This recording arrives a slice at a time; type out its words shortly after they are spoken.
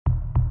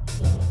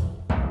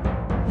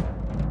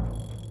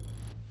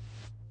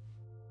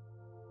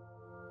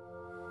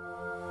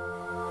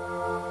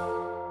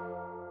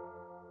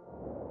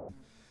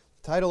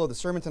The title of the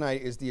sermon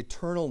tonight is The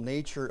Eternal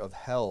Nature of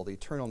Hell. The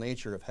Eternal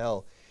Nature of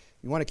Hell.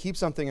 You want to keep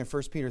something in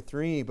 1 Peter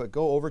 3, but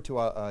go over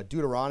to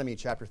Deuteronomy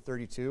chapter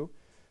 32.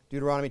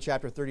 Deuteronomy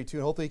chapter 32,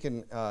 and hopefully you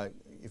can,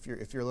 if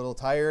you're a little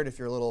tired, if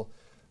you're a little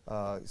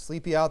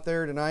sleepy out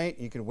there tonight,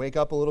 you can wake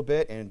up a little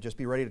bit and just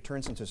be ready to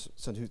turn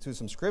to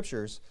some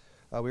scriptures.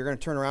 We're going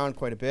to turn around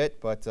quite a bit,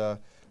 but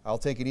I'll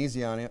take it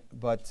easy on it.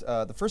 But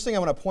the first thing I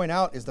want to point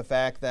out is the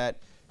fact that,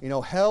 you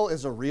know, hell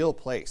is a real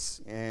place.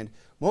 And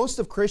most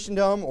of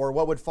Christendom, or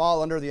what would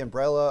fall under the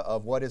umbrella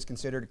of what is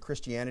considered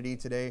Christianity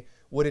today,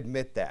 would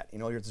admit that. You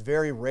know, it's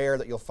very rare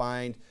that you'll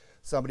find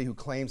somebody who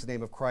claims the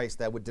name of Christ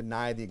that would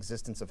deny the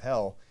existence of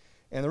hell.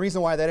 And the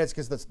reason why that is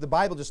because the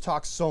Bible just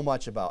talks so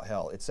much about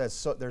hell. It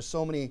says there's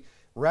so many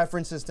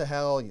references to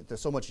hell. There's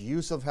so much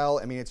use of hell.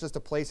 I mean, it's just a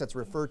place that's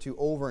referred to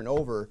over and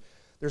over.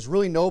 There's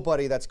really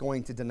nobody that's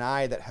going to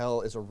deny that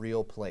hell is a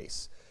real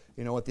place.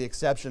 You know, with the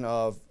exception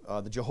of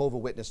the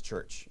Jehovah's Witness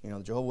Church. You know,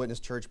 the Jehovah's Witness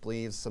Church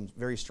believes some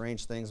very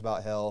strange things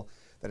about hell,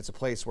 that it's a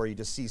place where you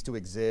just cease to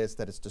exist,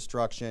 that it's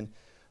destruction.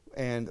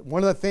 And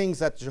one of the things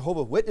that the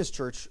Jehovah's Witness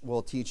Church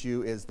will teach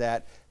you is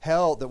that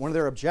hell, that one of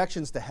their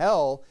objections to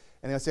hell,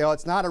 and they'll say, oh,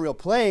 it's not a real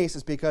place,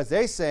 is because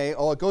they say,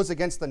 oh, it goes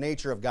against the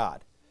nature of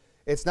God.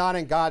 It's not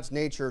in God's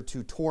nature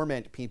to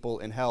torment people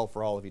in hell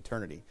for all of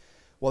eternity.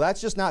 Well,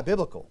 that's just not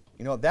biblical.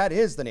 You know, that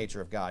is the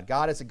nature of God.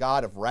 God is a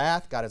God of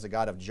wrath. God is a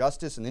God of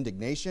justice and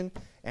indignation.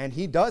 And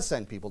he does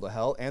send people to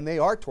hell, and they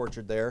are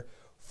tortured there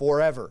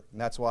forever. And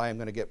that's why I'm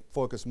going to get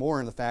focused more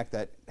on the fact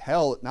that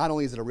hell, not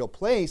only is it a real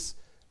place,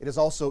 it is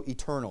also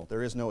eternal.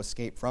 There is no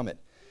escape from it.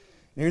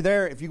 And you're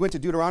there, if you went to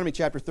Deuteronomy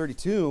chapter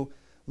 32,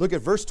 look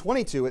at verse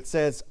 22. It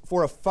says,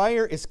 "For a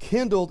fire is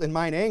kindled in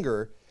mine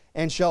anger,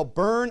 and shall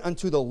burn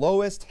unto the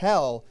lowest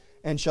hell,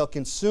 and shall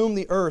consume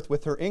the earth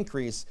with her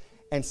increase,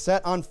 and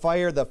set on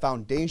fire the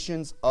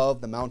foundations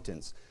of the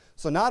mountains."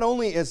 So not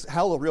only is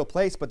hell a real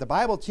place, but the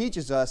Bible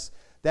teaches us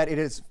that it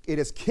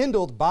is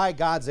kindled by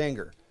God's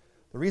anger.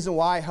 The reason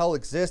why hell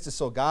exists is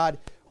so God,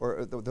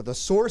 or the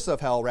source of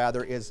hell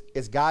rather, is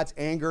God's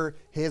anger,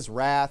 his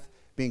wrath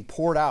being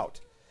poured out.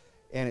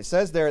 And it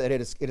says there that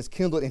it is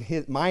kindled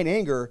in mine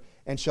anger,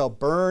 and shall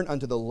burn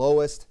unto the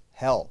lowest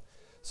hell.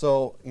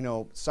 So, you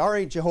know,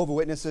 sorry Jehovah's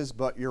Witnesses,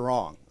 but you're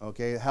wrong.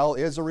 Okay, hell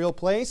is a real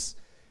place.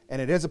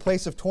 And it is a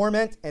place of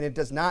torment, and it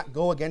does not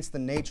go against the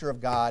nature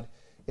of God.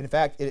 In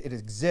fact, it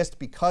exists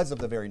because of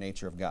the very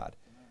nature of God.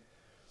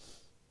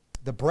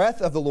 The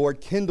breath of the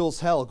Lord kindles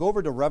hell. Go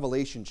over to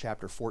Revelation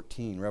chapter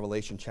 14.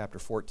 Revelation chapter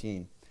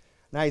 14.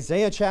 In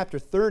Isaiah chapter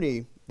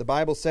 30, the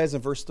Bible says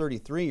in verse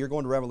 33, you're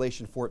going to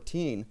Revelation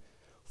 14,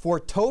 "For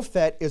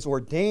Tophet is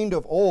ordained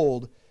of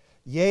old,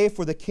 yea,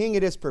 for the king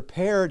it is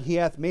prepared, he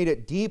hath made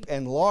it deep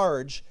and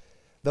large.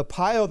 The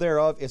pile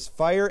thereof is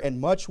fire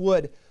and much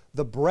wood.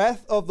 The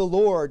breath of the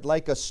Lord,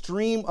 like a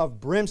stream of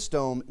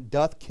brimstone,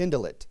 doth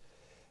kindle it."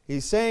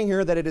 He's saying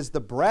here that it is the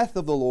breath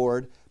of the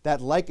Lord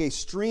that, like a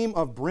stream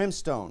of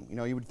brimstone, you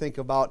know, you would think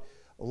about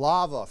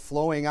lava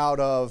flowing out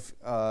of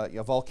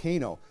a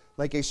volcano,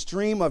 like a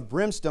stream of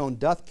brimstone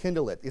doth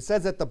kindle it. It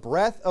says that the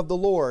breath of the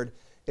Lord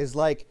is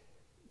like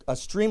a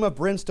stream of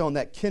brimstone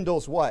that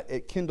kindles what?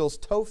 It kindles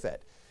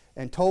Tophet.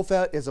 And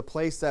Tophet is a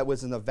place that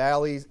was in the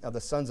valleys of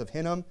the sons of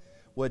Hinnom,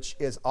 which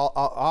is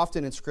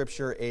often in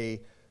Scripture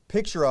a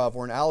picture of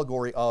or an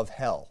allegory of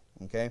hell.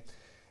 Okay,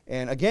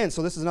 and again,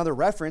 so this is another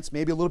reference,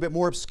 maybe a little bit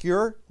more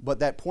obscure, but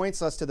that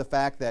points us to the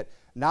fact that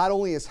not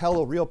only is hell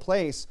a real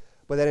place,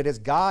 but that it is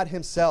God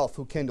himself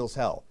who kindles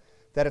hell.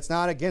 That it's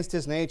not against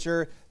his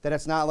nature, that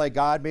it's not like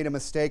God made a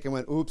mistake and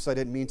went, oops, I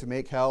didn't mean to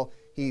make hell.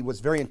 He was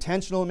very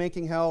intentional in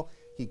making hell.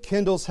 He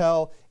kindles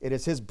hell. It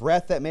is his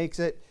breath that makes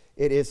it.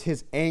 It is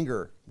his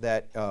anger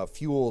that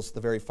fuels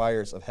the very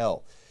fires of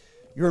hell.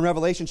 You're in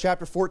Revelation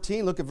chapter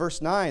 14, look at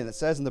verse 9. It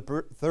says, "And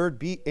the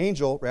third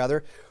angel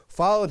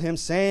followed him,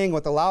 saying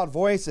with a loud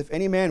voice, If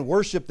any man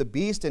worship the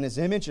beast in his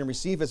image, and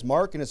receive his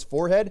mark in his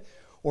forehead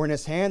or in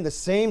his hand, the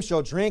same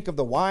shall drink of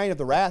the wine of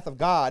the wrath of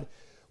God,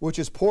 which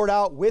is poured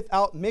out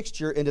without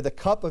mixture into the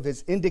cup of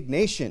his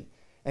indignation.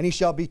 And he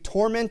shall be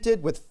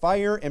tormented with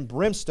fire and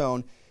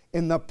brimstone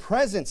in the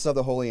presence of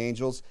the holy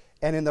angels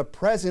and in the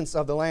presence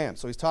of the Lamb."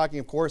 So he's talking,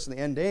 of course, in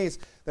the end days,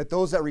 that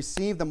those that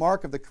receive the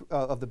mark of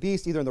the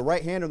beast, either in the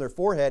right hand or their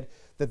forehead,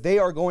 that they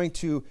are going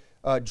to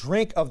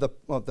drink of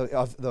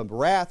the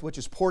wrath which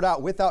is poured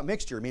out without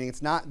mixture, meaning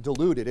it's not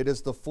diluted. It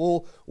is the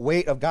full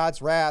weight of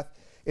God's wrath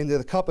into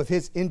the cup of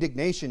his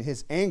indignation,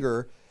 his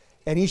anger.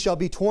 "And he shall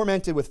be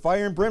tormented with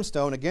fire and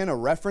brimstone," again, a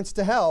reference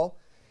to hell,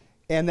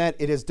 "and that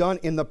it is done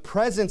in the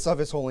presence of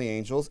his holy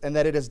angels, and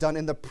that it is done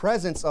in the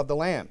presence of the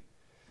Lamb."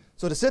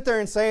 So to sit there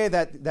and say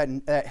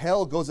that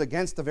hell goes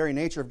against the very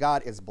nature of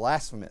God is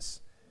blasphemous.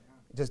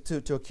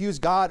 To accuse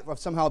God of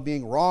somehow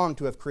being wrong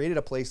to have created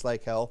a place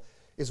like hell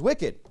is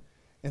wicked.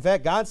 In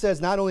fact, God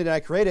says, not only did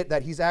I create it,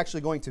 that he's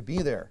actually going to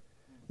be there.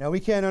 Now, we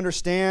can't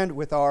understand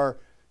with our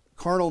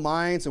carnal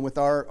minds and with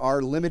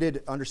our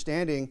limited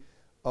understanding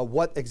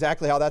what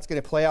exactly how that's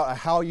going to play out,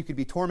 how you could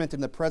be tormented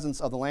in the presence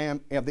of the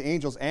Lamb, of the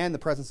angels, and the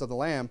presence of the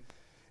Lamb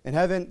in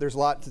heaven. There's a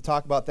lot to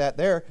talk about that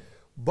there.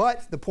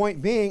 But the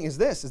point being is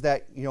this, is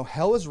that,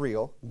 hell is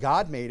real,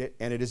 God made it,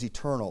 and it is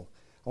eternal.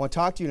 I want to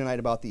talk to you tonight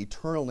about the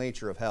eternal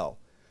nature of hell.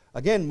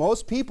 Again,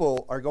 most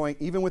people are going,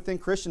 even within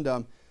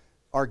Christendom,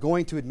 are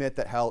going to admit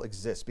that hell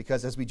exists,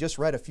 because as we just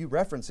read a few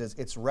references,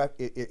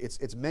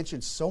 it's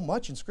mentioned so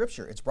much in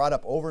Scripture. It's brought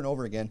up over and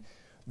over again.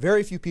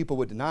 Very few people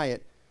would deny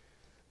it.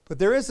 But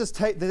there is this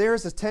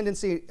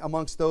tendency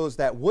amongst those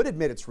that would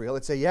admit it's real.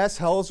 They'd say, yes,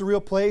 hell is a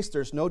real place.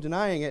 There's no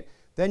denying it.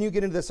 Then you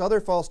get into this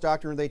other false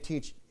doctrine where they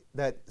teach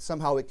that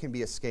somehow it can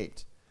be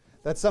escaped,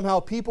 that somehow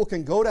people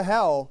can go to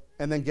hell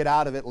and then get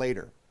out of it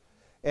later.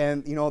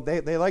 And,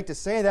 they like to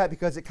say that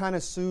because it kind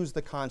of soothes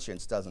the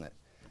conscience, doesn't it?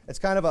 It's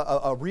kind of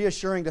a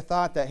reassuring to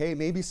thought that, hey,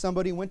 maybe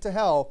somebody went to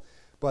hell,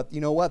 but you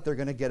know what? They're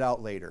going to get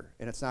out later,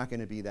 and it's not going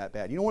to be that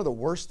bad. One of the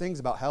worst things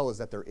about hell is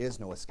that there is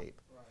no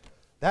escape. Right.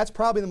 That's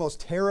probably the most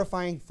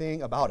terrifying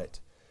thing about it,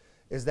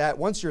 is that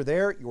once you're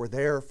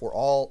there for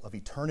all of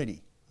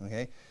eternity,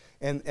 okay?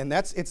 And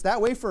it's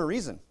that way for a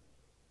reason.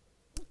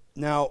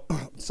 Now,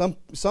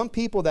 some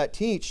people that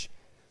teach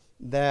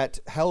that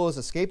hell is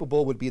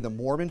escapable would be the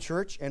Mormon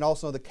Church and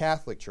also the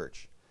Catholic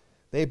Church.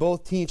 They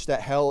both teach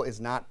that hell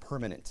is not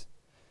permanent.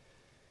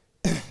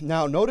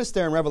 Now, notice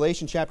there in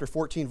Revelation chapter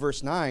 14,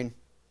 verse 9,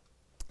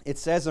 it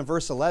says in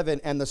verse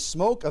 11, and the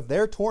smoke of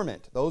their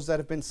torment, those that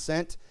have been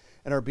sent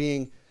and are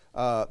being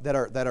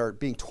that are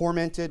being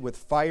tormented with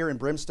fire and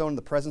brimstone in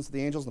the presence of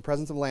the angels, in the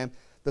presence of the Lamb,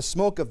 the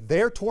smoke of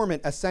their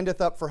torment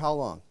ascendeth up for how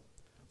long?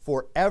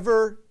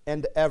 Forever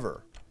and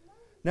ever.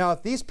 Now,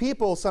 if these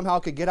people somehow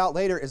could get out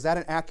later, is that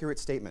an accurate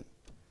statement?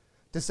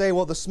 To say,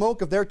 well, the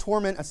smoke of their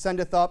torment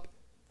ascendeth up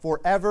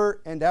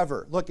forever and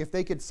ever. Look, if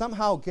they could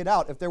somehow get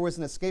out, if there was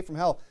an escape from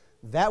hell,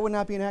 that would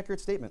not be an accurate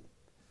statement.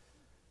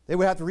 They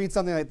would have to read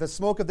something like, the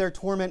smoke of their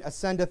torment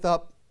ascendeth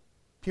up,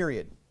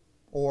 period.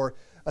 Or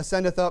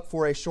ascendeth up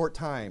for a short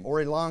time,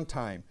 or a long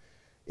time.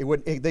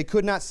 They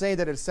could not say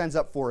that it ascends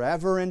up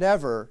forever and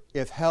ever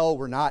if hell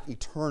were not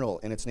eternal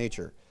in its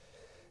nature.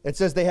 It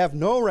says, they have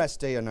no rest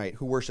day or night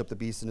who worship the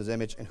beast in his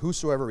image, and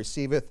whosoever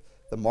receiveth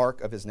the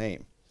mark of his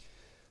name.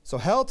 So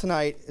hell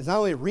tonight is not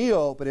only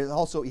real, but it is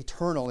also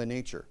eternal in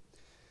nature.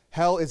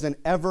 Hell is an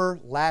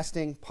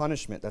everlasting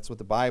punishment. That's what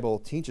the Bible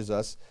teaches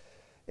us.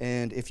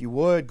 And if you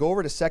would, go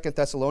over to 2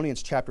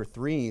 Thessalonians chapter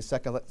 3,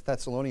 2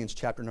 Thessalonians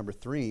chapter number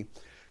 3.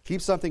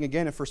 Keep something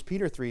again in 1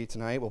 Peter 3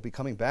 tonight. We'll be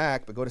coming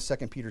back, but go to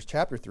 2 Peter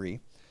chapter 3.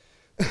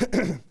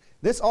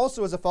 This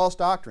also is a false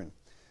doctrine,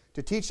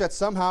 to teach that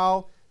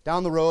somehow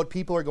down the road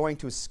people are going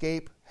to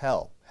escape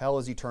hell. Hell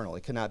is eternal.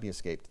 It cannot be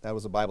escaped. That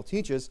was what the Bible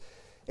teaches.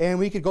 And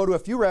we could go to a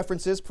few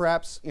references,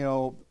 perhaps,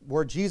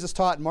 where Jesus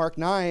taught in Mark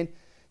 9,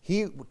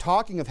 he,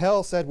 talking of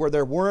hell, said, where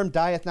their worm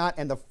dieth not,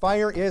 and the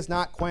fire is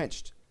not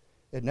quenched.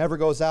 It never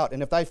goes out.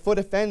 And if thy foot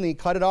offend thee,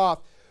 cut it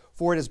off,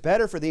 for it is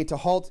better for thee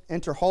to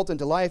enter halt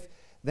into life,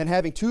 than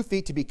having 2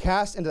 feet to be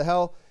cast into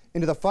hell,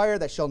 into the fire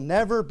that shall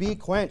never be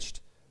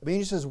quenched. I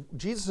mean,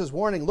 Jesus is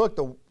warning, look,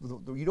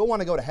 you don't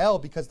want to go to hell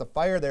because the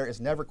fire there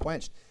is never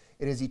quenched.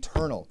 It is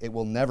eternal. It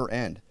will never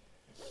end.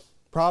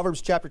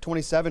 Proverbs chapter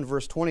 27,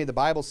 verse 20, the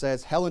Bible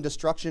says, hell and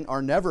destruction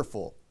are never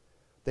full.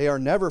 They are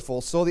never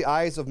full, so the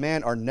eyes of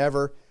man are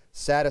never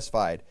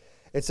satisfied.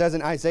 It says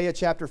in Isaiah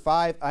chapter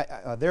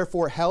 5,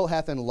 therefore hell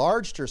hath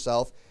enlarged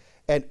herself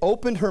and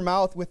opened her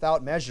mouth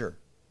without measure.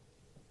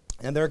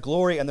 And their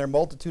glory and their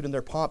multitude and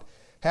their pomp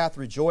hath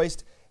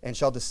rejoiced and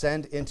shall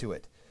descend into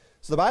it.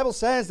 So the Bible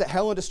says that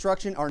hell and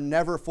destruction are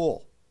never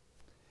full.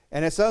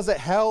 And it says that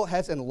hell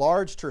has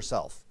enlarged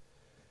herself,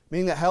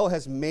 meaning that hell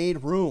has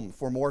made room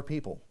for more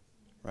people,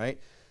 right?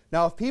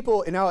 Now,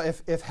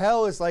 if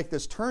hell is like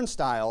this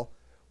turnstile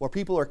where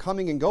people are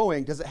coming and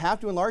going, does it have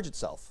to enlarge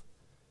itself?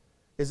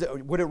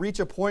 Would it reach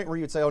a point where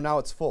you'd say, oh, now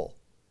it's full,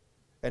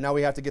 and now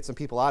we have to get some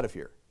people out of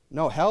here?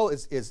 No, hell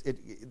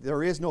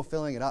there is no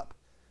filling it up,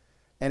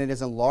 and it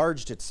has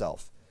enlarged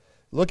itself.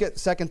 Look at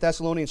 2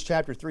 Thessalonians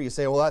chapter 3. You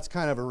say, well, that's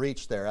kind of a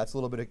reach there. That's a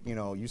little bit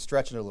of, you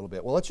stretch it a little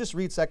bit. Well, let's just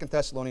read 2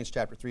 Thessalonians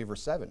chapter 3,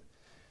 verse 7,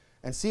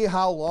 and see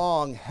how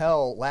long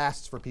hell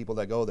lasts for people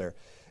that go there.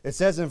 It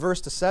says in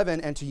verse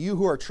 7, and to you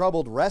who are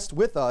troubled, rest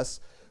with us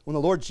when the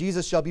Lord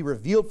Jesus shall be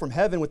revealed from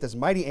heaven with his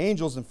mighty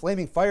angels in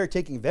flaming fire,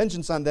 taking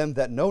vengeance on them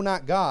that know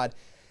not God,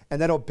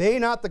 and that obey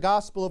not the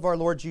gospel of our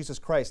Lord Jesus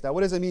Christ. Now,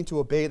 what does it mean to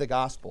obey the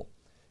gospel?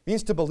 It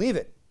means to believe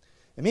it.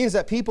 It means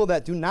that people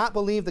that do not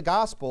believe the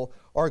gospel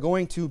are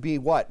going to be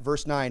what?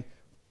 Verse 9,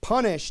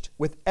 punished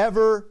with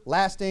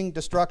everlasting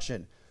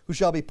destruction, who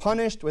shall be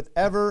punished with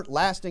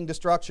everlasting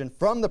destruction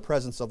from the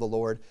presence of the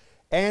Lord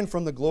and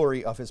from the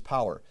glory of his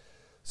power.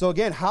 So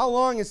again, how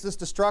long is this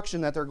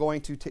destruction that they're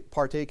going to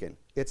partake in?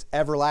 It's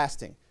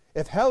everlasting.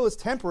 If hell is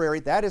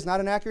temporary, that is not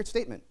an accurate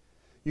statement.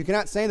 You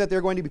cannot say that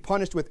they're going to be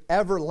punished with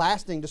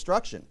everlasting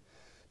destruction.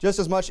 Just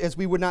as much as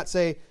we would not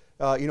say,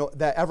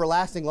 that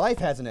everlasting life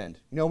has an end.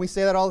 We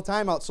say that all the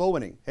time out soul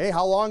winning. Hey,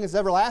 how long is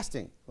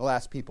everlasting? We'll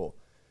ask people.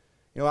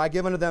 I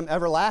give unto them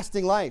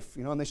everlasting life,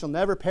 and they shall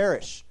never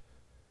perish.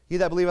 He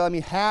that believeth on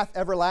me hath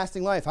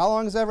everlasting life. How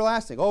long is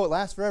everlasting? Oh, it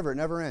lasts forever. It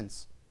never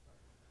ends.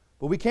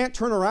 But we can't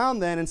turn around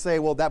then and say,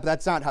 well,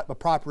 that's not a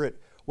proper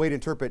way to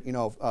interpret, 2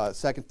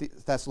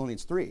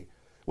 Thessalonians 3.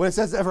 When it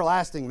says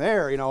everlasting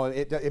there,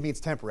 it means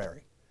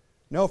temporary.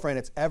 No, friend,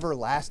 it's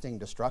everlasting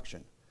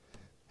destruction.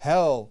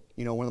 Hell,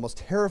 one of the most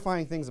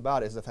terrifying things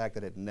about it is the fact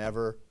that it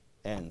never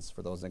ends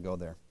for those that go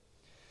there.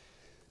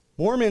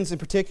 Mormons in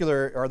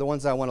particular are the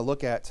ones I want to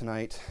look at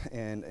tonight,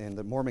 and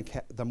the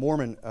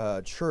Mormon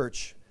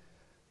church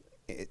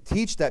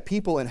teach that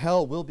people in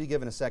hell will be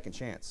given a second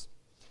chance.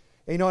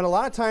 And, and a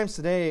lot of times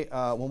today,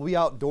 when we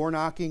out door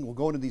knocking, we'll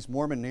go into these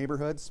Mormon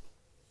neighborhoods.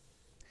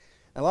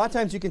 And a lot of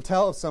times you can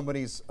tell if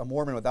somebody's a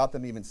Mormon without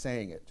them even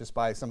saying it, just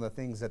by some of the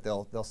things that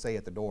they'll say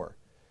at the door.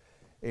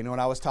 And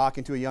I was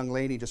talking to a young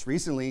lady just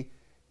recently,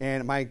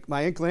 and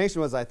my inclination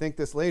was, I think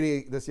this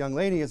young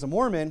lady is a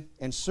Mormon.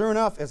 And sure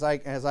enough, as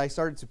I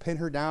started to pin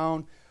her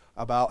down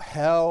about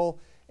hell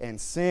and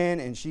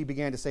sin, and she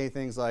began to say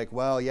things like,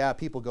 well, yeah,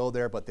 people go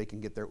there, but they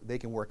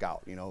can work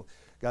out.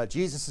 God,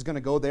 Jesus is going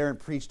to go there and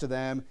preach to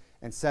them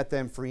and set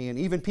them free, and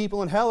even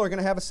people in hell are going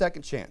to have a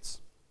second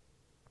chance.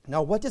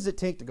 Now, what does it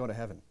take to go to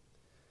heaven?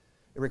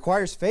 It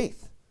requires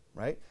faith,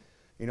 right?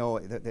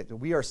 That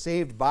we are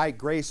saved by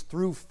grace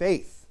through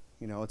faith.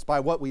 It's by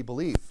what we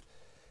believe.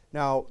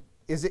 Now,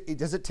 does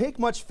it take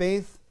much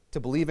faith to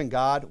believe in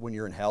God when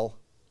you're in hell?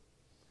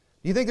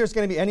 Do you think there's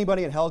going to be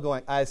anybody in hell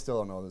going, I still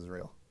don't know if this is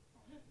real?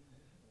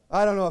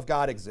 I don't know if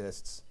God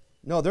exists.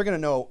 No, they're going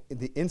to know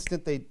the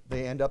instant they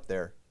end up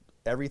there,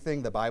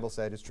 everything the Bible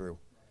said is true.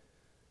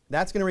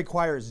 That's going to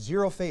require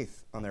zero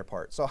faith on their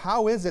part. So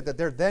how is it that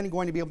they're then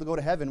going to be able to go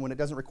to heaven when it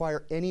doesn't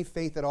require any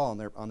faith at all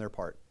on their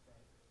part?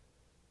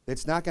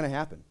 It's not going to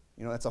happen.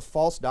 That's a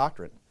false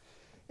doctrine.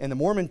 And the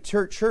Mormon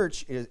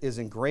church is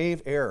in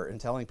grave error in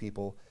telling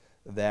people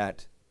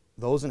that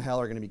those in hell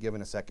are going to be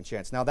given a second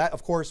chance. Now that,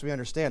 of course, we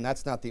understand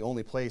that's not the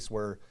only place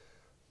where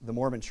the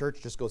Mormon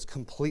church just goes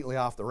completely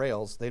off the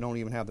rails. They don't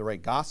even have the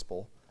right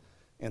gospel.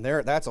 And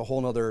that's a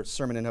whole other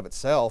sermon in of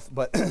itself.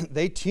 But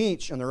they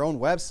teach on their own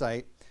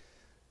website,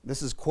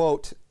 this is,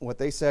 quote, what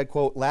they said,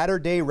 quote,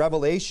 Latter-day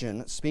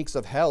Revelation speaks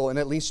of hell in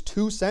at least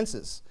two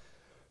senses.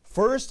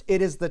 First,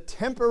 it is the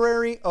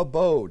temporary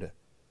abode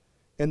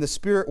in the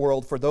spirit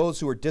world for those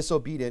who are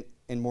disobedient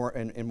in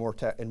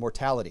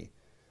mortality.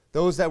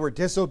 Those that were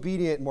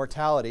disobedient in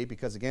mortality,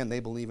 because again,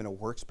 they believe in a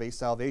works-based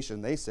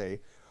salvation, they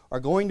say, are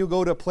going to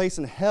go to a place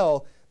in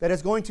hell that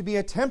is going to be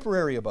a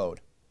temporary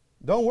abode.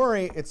 Don't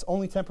worry, it's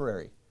only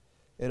temporary.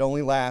 It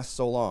only lasts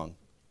so long.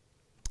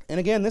 And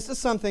again, this is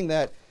something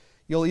that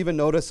you'll even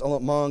notice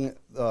among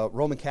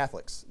Roman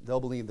Catholics. They'll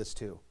believe this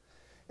too.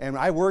 And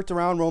I worked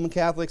around Roman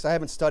Catholics. I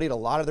haven't studied a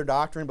lot of their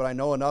doctrine, but I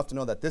know enough to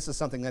know that this is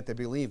something that they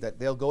believe, that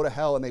they'll go to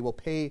hell and they will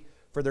pay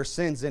for their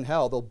sins in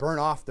hell. They'll burn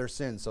off their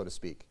sins, so to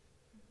speak.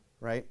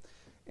 Right?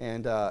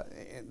 And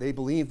they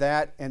believe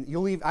that. And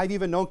I've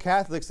even known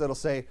Catholics that'll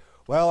say,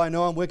 well, I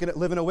know I'm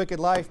living a wicked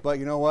life, but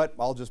you know what?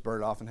 I'll just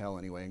burn it off in hell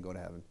anyway and go to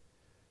heaven.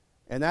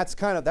 And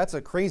that's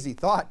a crazy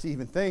thought to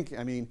even think.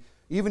 I mean,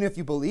 even if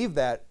you believe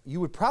that, you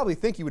would probably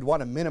think you would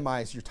want to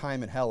minimize your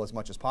time in hell as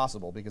much as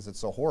possible because it's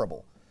so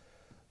horrible.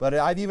 But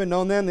I've even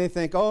known them, they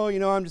think, oh,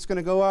 I'm just going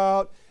to go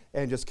out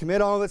and just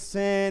commit all this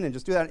sin and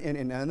just do that,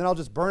 and then I'll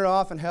just burn it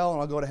off in hell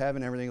and I'll go to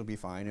heaven and everything will be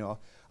fine.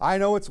 I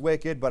know it's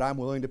wicked, but I'm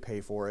willing to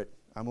pay for it.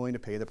 I'm willing to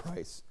pay the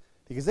price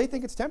because they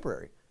think it's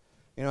temporary.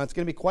 It's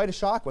going to be quite a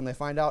shock when they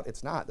find out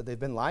it's not, that they've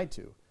been lied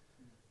to,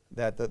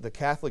 that the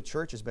Catholic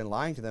Church has been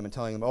lying to them and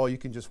telling them, oh, you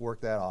can just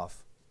work that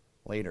off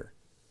later.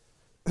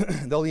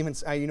 They'll even,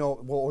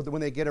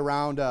 when they get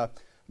around, I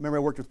remember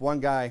I worked with one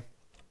guy.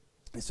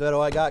 He said,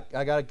 oh, I got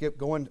to get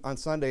going on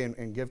Sunday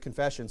and give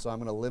confession, so I'm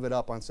going to live it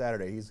up on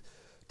Saturday. He's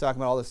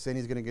talking about all the sin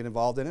he's going to get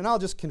involved in, and I'll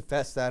just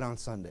confess that on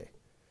Sunday.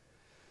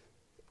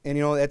 And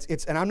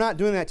and I'm not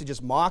doing that to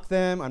just mock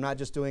them. I'm not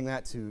just doing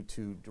that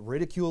to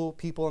ridicule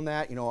people in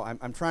that.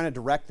 I'm trying to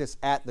direct this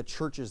at the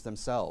churches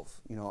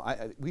themselves.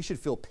 We should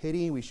feel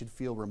pity. We should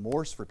feel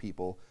remorse for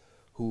people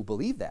who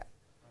believe that,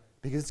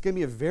 because it's going to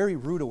be a very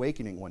rude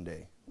awakening one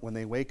day when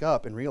they wake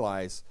up and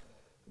realize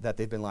that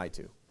they've been lied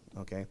to.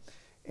 Okay,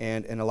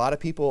 and a lot of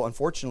people,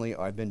 unfortunately,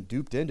 have been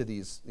duped into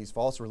these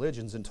false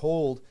religions and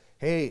told,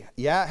 hey,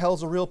 yeah,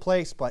 hell's a real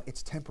place, but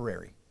it's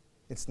temporary.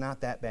 It's not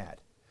that bad.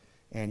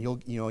 And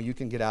you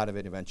can get out of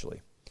it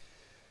eventually.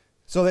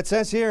 So it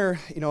says here,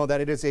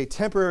 that it is a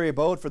temporary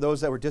abode for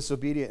those that were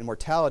disobedient in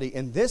mortality.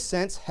 In this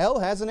sense, hell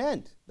has an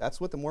end. That's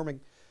what the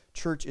Mormon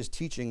church is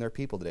teaching their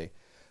people today.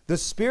 The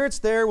spirits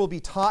there will be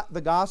taught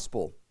the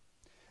gospel,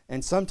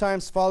 and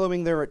sometimes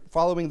following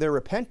their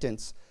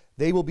repentance,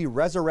 they will be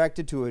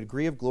resurrected to a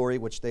degree of glory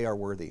of which they are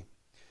worthy.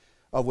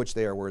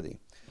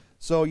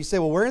 So you say,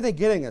 well, where are they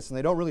getting this? And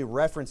they don't really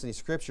reference any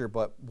scripture,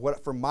 but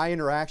from my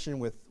interaction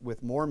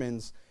with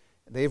Mormons,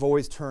 they've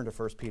always turned to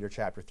 1 Peter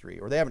chapter 3.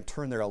 Or they haven't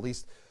turned there, at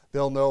least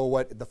they'll know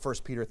what the 1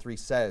 Peter 3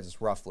 says,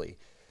 roughly.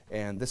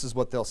 And this is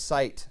what they'll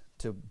cite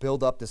to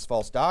build up this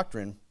false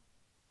doctrine.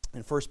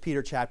 In 1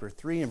 Peter chapter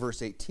 3 and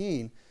verse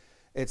 18,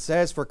 it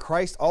says, for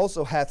Christ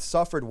also hath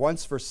suffered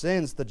once for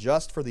sins, the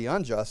just for the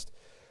unjust,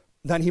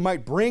 that he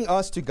might bring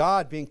us to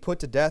God, being put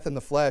to death in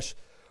the flesh,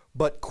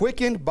 but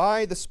quickened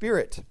by the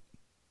Spirit,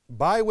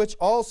 by which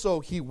also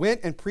he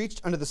went and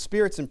preached unto the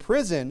spirits in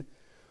prison,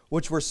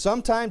 which were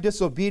sometime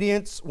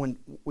disobedient when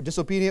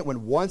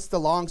once the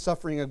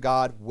long-suffering of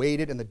God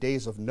waited in the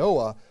days of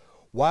Noah,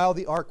 while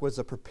the ark was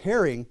a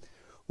preparing,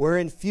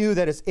 wherein few,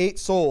 that is 8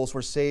 souls,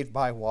 were saved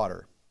by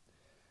water.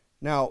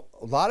 Now,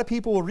 a lot of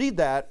people will read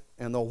that,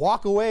 and they'll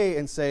walk away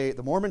and say,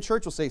 the Mormon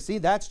church will say, see,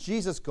 that's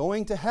Jesus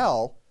going to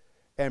hell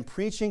and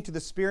preaching to the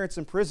spirits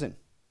in prison.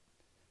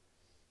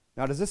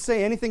 Now, does this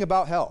say anything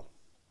about hell?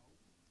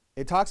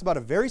 It talks about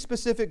a very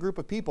specific group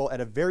of people at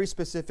a very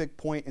specific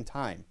point in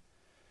time.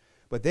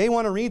 But they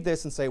want to read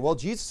this and say, well,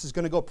 Jesus is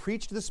going to go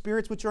preach to the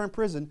spirits which are in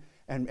prison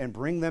and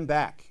bring them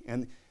back.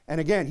 And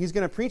again, he's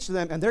going to preach to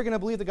them, and they're going to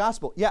believe the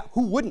gospel. Yeah,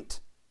 who wouldn't?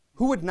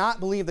 Who would not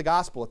believe the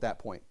gospel at that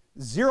point?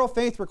 Zero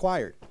faith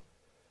required.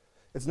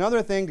 It's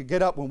another thing to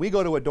get up when we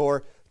go to a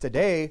door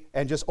today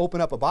and just open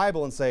up a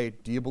Bible and say,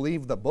 do you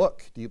believe the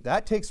book?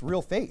 That takes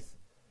real faith.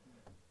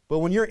 But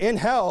when you're in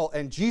hell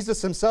and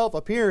Jesus himself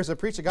appears and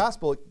preaches the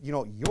gospel,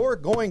 you're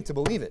going to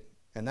believe it,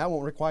 and that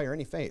won't require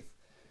any faith.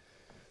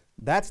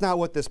 That's not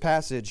what this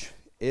passage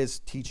is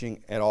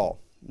teaching at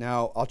all.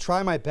 Now, I'll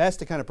try my best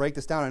to kind of break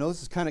this down. I know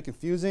this is kind of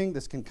confusing.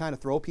 This can kind of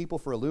throw people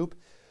for a loop.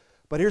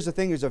 But here's the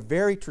thing. There's a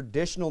very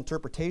traditional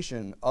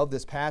interpretation of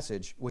this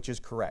passage, which is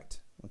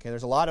correct. Okay,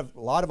 there's a lot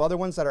of other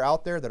ones that are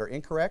out there that are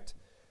incorrect.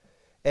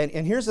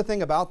 And here's the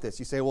thing about this.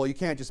 You say, well, you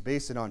can't just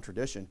base it on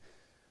tradition.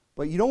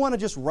 But you don't want to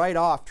just write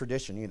off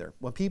tradition either.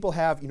 When people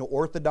have,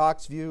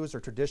 orthodox views or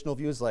traditional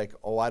views like,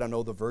 oh, I don't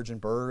know, the virgin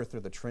birth or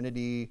the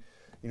Trinity,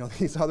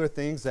 these other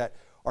things that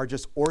are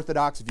just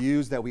orthodox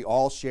views that we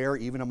all share,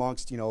 even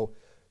amongst, you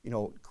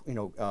want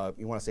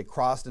to say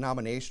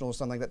cross-denominational or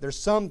something like that. There's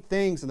some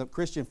things in the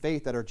Christian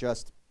faith that are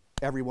just,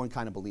 everyone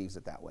kind of believes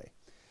it that way.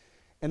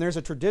 And there's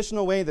a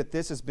traditional way that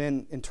this has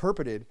been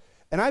interpreted,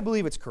 and I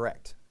believe it's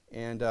correct.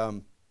 And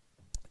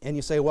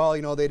you say, well,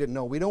 they didn't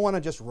know. We don't want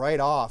to just write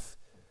off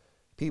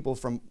people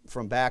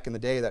from back in the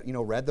day that,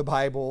 read the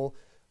Bible,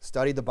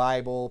 studied the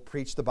Bible,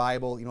 preached the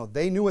Bible.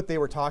 They knew what they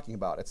were talking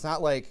about. It's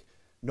not like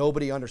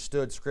nobody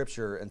understood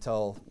Scripture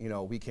until,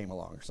 we came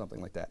along or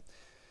something like that.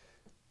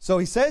 So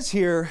he says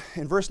here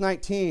in verse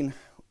 19,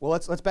 well,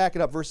 let's back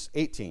it up, verse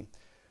 18.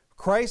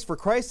 For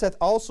Christ hath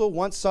also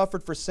once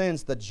suffered for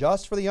sins, the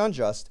just for the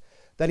unjust,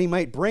 that he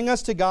might bring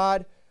us to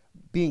God,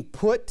 being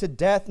put to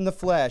death in the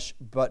flesh,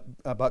 but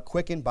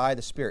quickened by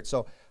the Spirit.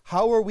 So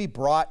how are we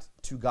brought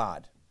to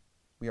God?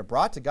 We are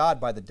brought to God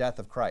by the death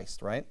of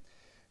Christ, right?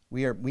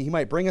 He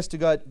might bring us to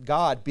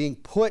God, being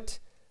put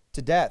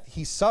to death.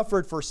 He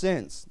suffered for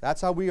sins.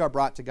 That's how we are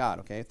brought to God,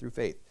 okay, through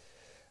faith.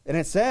 And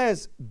it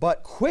says,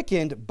 but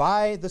quickened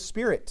by the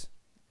Spirit.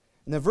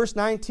 And then verse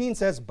 19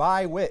 says,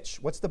 by which.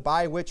 What's the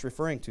by which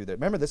referring to?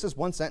 Remember, this is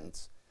one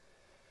sentence.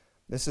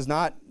 This is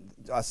not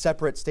a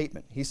separate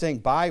statement. He's saying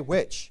by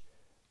which.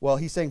 Well,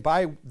 he's saying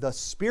by the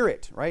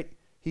Spirit, right?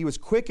 He was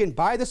quickened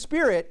by the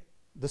Spirit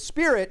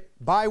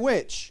by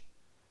which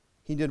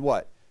he did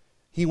what?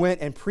 He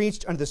went and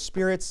preached unto the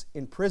spirits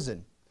in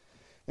prison.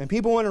 And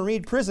people want to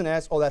read prison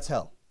as, oh, that's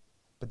hell.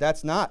 But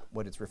that's not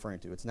what it's referring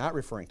to. It's not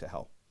referring to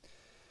hell.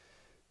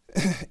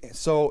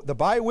 So the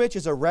by which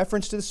is a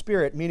reference to the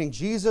Spirit, meaning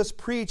Jesus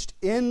preached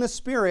in the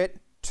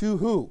Spirit to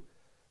who?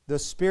 The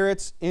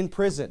spirits in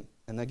prison.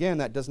 And again,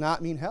 that does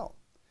not mean hell.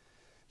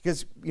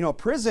 Because,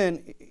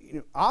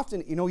 prison,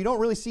 often, you don't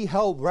really see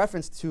hell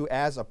referenced to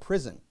as a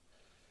prison.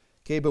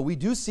 Okay, but we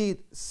do see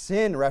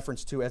sin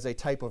referenced to as a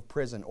type of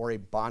prison or a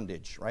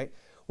bondage, right?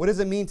 What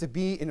does it mean to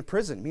be in a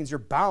prison? It means you're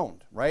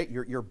bound, right?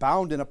 You're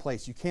bound in a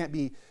place.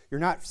 You're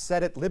not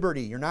set at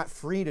liberty. You're not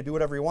free to do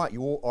whatever you want.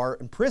 You are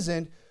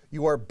imprisoned.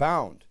 You are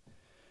bound.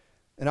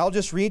 And I'll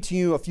just read to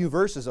you a few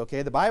verses,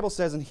 okay? The Bible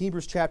says in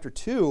Hebrews chapter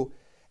 2,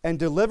 and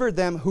delivered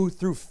them who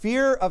through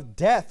fear of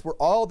death were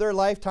all their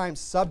lifetime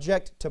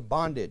subject to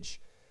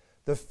bondage.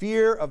 The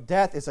fear of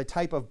death is a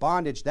type of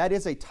bondage. That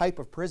is a type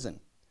of prison.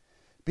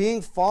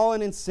 Being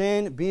fallen in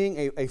sin,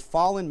 being a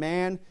fallen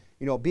man,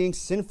 being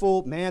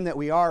sinful man that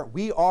we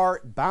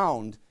are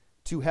bound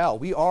to hell.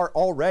 We are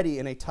already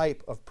in a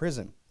type of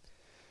prison.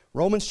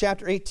 Romans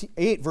chapter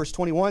 8 verse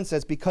 21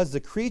 says, because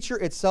the creature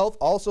itself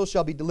also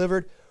shall be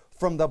delivered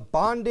from the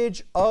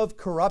bondage of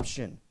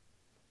corruption.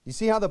 You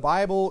see how the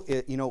Bible,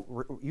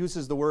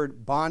 uses the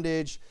word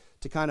bondage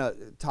to kind of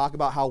talk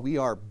about how we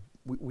are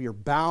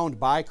bound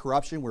by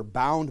corruption. We're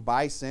bound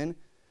by sin.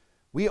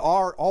 We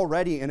are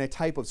already in a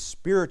type of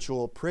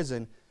spiritual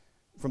prison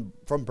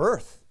from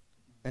birth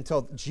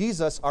until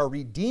Jesus, our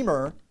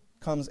Redeemer,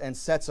 comes and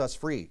sets us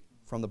free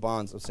from the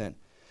bonds of sin.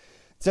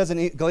 It says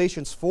in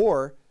Galatians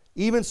 4,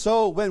 even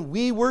so, when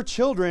we were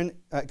children,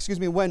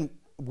 when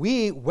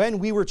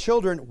we were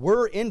children,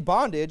 were in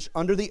bondage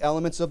under the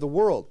elements of the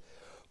world.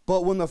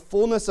 But when the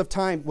fullness of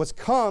time was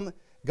come,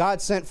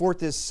 God sent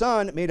forth his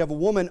Son, made of a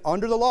woman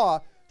under the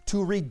law,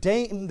 to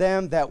redeem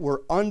them that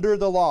were under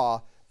the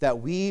law,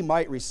 that we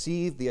might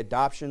receive the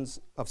adoptions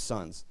of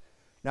sons.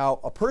 Now,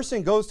 a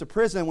person goes to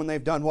prison when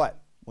they've done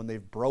what? When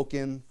they've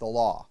broken the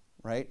law,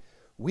 right?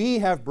 We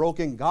have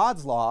broken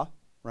God's law,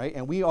 right?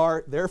 And we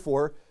are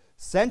therefore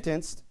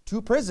sentenced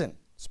to prison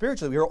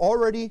spiritually. We are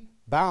already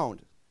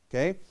bound,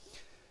 okay?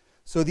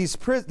 So these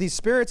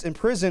spirits in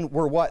prison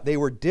were what? They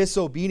were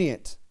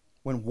disobedient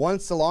when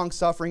once the long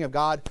suffering of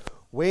God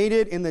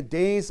waited in the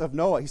days of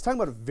Noah. He's talking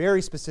about a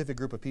very specific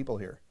group of people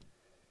here.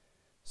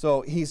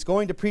 So he's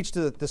going to preach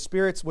to the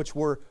spirits which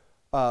were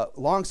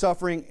long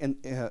suffering and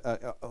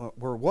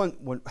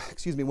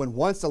when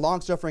once the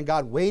long suffering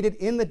God waited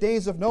in the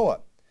days of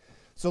Noah.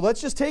 So let's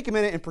just take a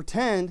minute and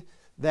pretend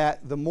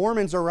that the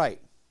Mormons are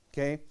right,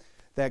 okay?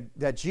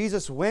 That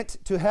Jesus went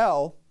to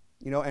hell,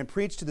 and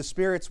preached to the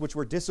spirits which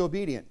were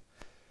disobedient.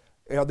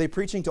 Are they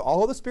preaching to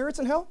all of the spirits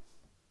in hell,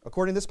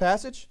 according to this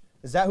passage?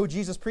 Is that who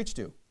Jesus preached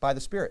to by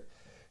the Spirit?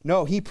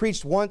 No, he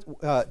preached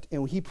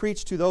he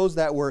preached to those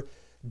that were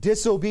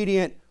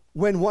disobedient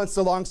when once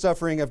the long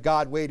suffering of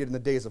God waited in the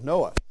days of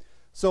Noah.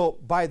 So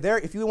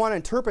if you want to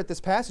interpret this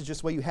passage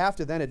this way, you have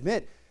to then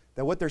admit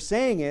that what they're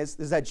saying is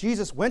that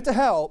Jesus went to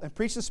hell and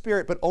preached the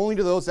Spirit, but only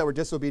to those that were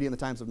disobedient in the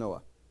times of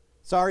Noah.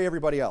 Sorry,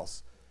 everybody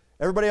else.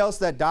 Everybody else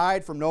that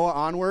died from Noah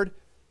onward,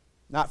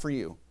 not for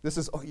you. You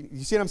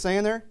see what I'm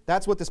saying there?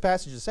 That's what this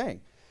passage is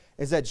saying,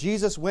 is that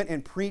Jesus went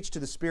and preached to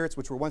the spirits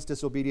which were once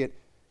disobedient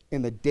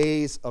in the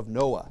days of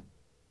Noah.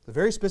 A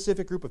very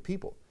specific group of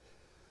people.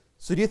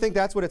 So do you think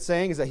that's what it's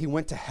saying, is that he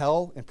went to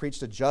hell and preached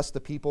to just the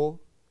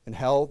people in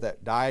hell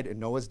that died in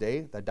Noah's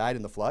day, that died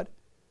in the flood?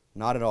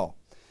 Not at all.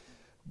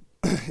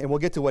 And we'll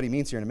get to what he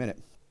means here in a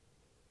minute.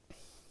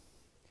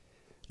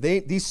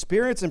 These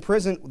spirits in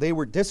prison, they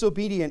were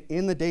disobedient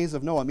in the days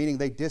of Noah, meaning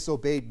they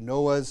disobeyed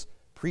Noah's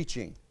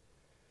preaching.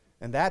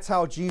 And that's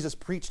how Jesus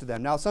preached to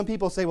them. Now, some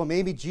people say, well,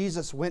 maybe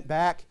Jesus went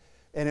back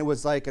and it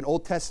was like an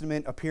Old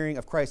Testament appearing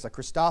of Christ, a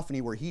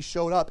Christophany, where he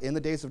showed up in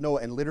the days of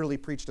Noah and literally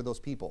preached to those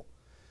people.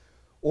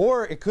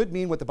 Or it could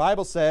mean what the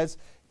Bible says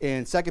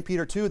in 2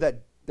 Peter 2,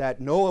 that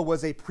Noah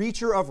was a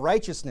preacher of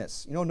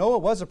righteousness. Noah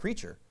was a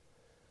preacher.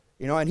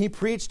 And he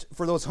preached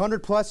for those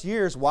 100+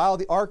 years while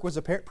the ark was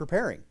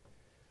preparing.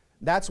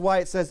 That's why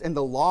it says in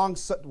the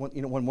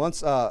when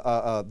once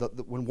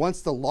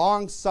the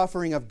long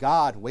suffering of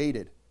God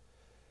waited.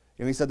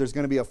 He said there's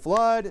going to be a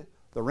flood,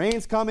 the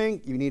rain's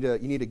coming, you need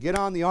to get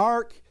on the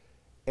ark,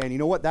 and you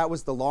know what? That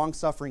was the long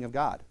suffering of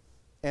God.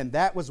 And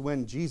that was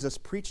when Jesus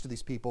preached to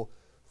these people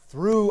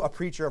through a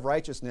preacher of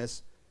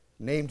righteousness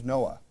named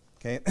Noah.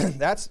 Okay?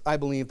 That's, I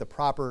believe, the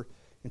proper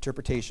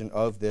interpretation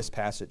of this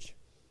passage.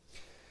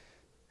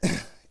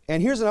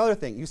 And here's another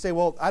thing. You say,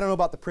 well, I don't know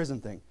about the prison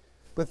thing.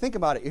 But think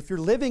about it. If you're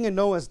living in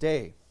Noah's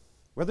day,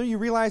 whether you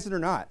realize it or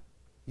not,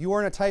 you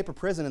are in a type of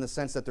prison in the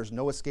sense that there's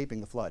no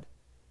escaping the flood.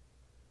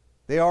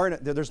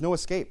 There's no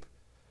escape.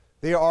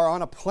 They are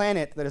on a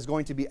planet that is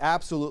going to be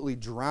absolutely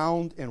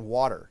drowned in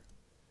water.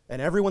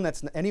 And anyone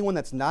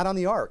that's not on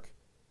the ark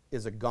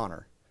is a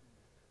goner.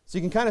 So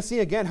you can kind of see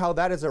again how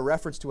that is a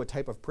reference to a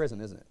type of prison,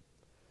 isn't it?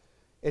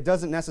 It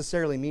doesn't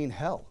necessarily mean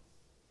hell.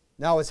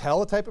 Now, is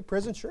hell a type of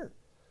prison? Sure.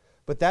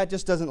 But that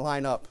just doesn't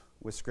line up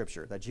with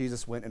Scripture, that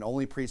Jesus went and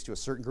only preached to a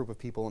certain group of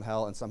people in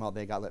hell and somehow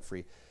they got let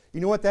free. You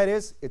know what that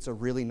is? It's a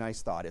really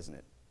nice thought, isn't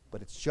it?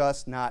 But it's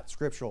just not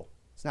scriptural.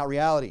 It's not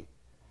reality.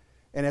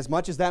 And as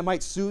much as that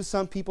might soothe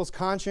some people's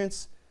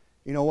conscience,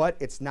 you know what?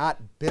 It's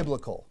not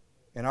biblical.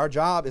 And our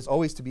job is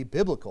always to be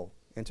biblical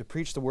and to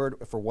preach the word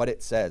for what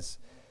it says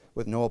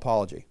with no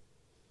apology.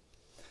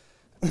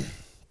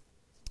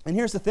 And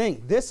here's the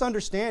thing. This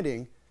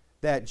understanding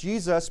that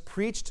Jesus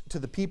preached to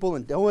the people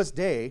in Noah's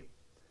day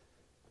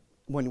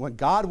when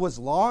God was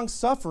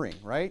long-suffering,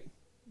 right?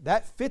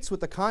 That fits with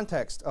the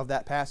context of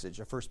that passage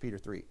of 1 Peter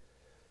 3.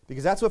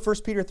 Because that's what 1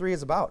 Peter 3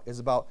 is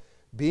about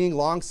being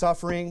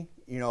long-suffering,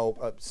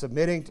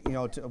 submitting,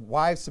 to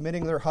wives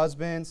submitting to their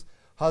husbands,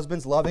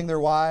 husbands loving their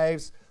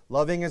wives,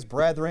 loving as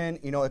brethren.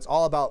 It's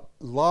all about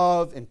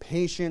love and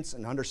patience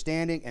and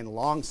understanding and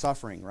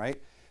long-suffering,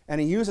 right? And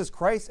he uses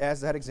Christ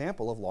as that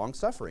example of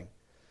long-suffering.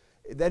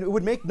 That it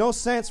would make no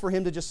sense for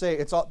him to just say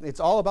it's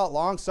all about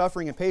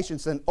long-suffering and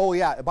patience, and oh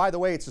yeah, by the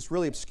way, it's this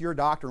really obscure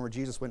doctrine where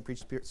Jesus went and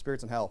preached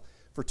spirits in hell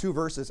for 2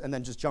 verses and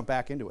then just jump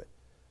back into it.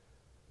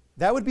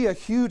 That would be a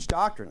huge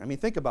doctrine. I mean,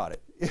 think about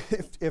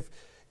it.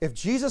 If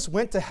Jesus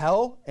went to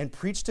hell and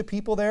preached to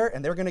people there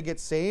and they're going to get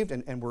saved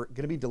and we're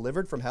going to be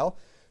delivered from hell,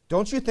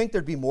 don't you think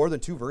there'd be more than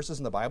 2 verses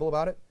in the Bible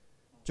about it?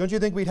 Don't you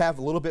think we'd have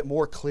a little bit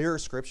more clear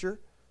Scripture?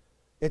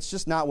 It's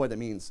just not what it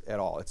means at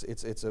all.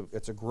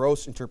 It's a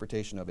gross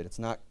interpretation of it. It's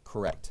not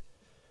correct.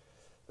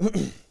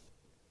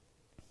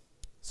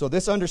 So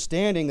this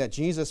understanding that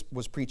Jesus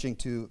was preaching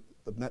to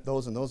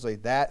those in those days,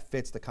 that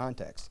fits the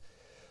context.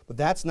 But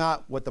that's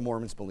not what the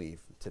Mormons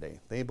believe today.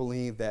 They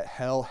believe that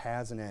hell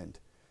has an end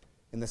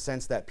in the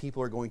sense that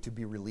people are going to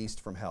be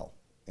released from hell.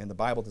 And the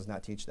Bible does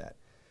not teach that.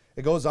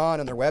 It goes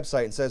on their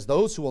website and says,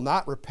 those who will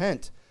not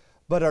repent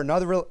but are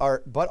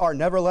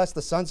nevertheless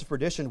the sons of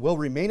perdition will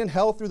remain in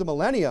hell through the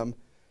millennium.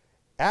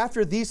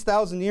 After these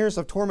 1,000 years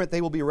of torment,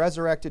 they will be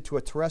resurrected to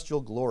a terrestrial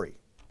glory.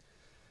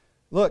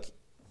 Look,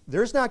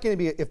 there's not going to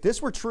be, if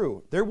this were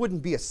true, there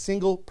wouldn't be a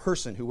single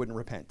person who wouldn't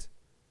repent.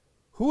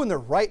 Who in their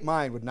right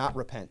mind would not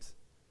repent?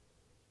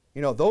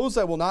 You know, those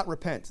that will not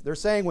repent. They're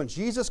saying when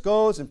Jesus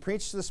goes and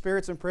preaches to the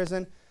spirits in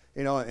prison,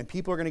 you know, and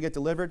people are going to get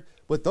delivered,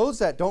 but those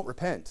that don't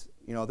repent,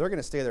 you know, they're going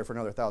to stay there for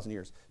another 1,000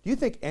 years. Do you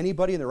think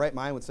anybody in their right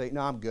mind would say,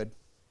 no, I'm good?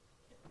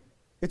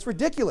 It's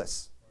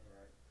ridiculous.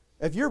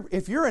 If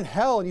you're in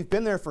hell and you've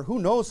been there for who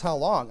knows how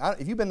long,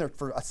 if you've been there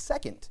for a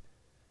second,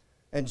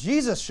 and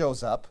Jesus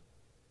shows up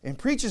and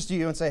preaches to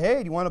you and say, hey,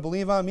 do you want to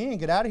believe on me and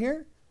get out of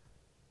here?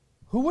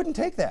 Who wouldn't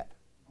take that?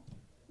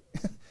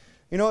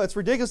 You know, it's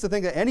ridiculous to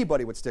think that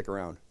anybody would stick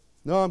around.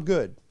 No, I'm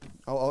good.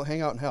 I'll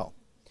hang out in hell.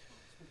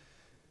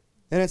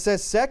 And it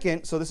says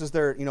second, so this is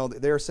their, you know,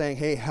 they're saying,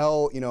 hey,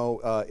 hell, you know,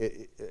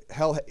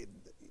 hell,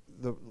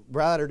 the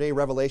latter-day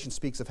Revelation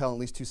speaks of hell in at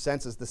least two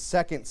senses. The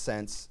second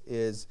sense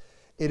is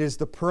it is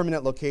the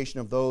permanent location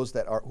of those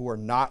who are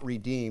not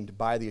redeemed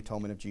by the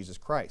atonement of Jesus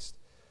Christ.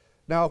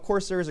 Now, of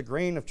course, there is a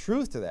grain of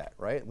truth to that,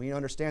 right? We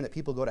understand that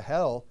people go to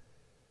hell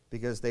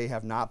because they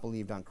have not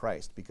believed on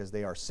Christ, because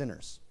they are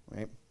sinners,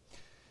 right?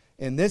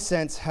 In this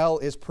sense, hell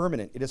is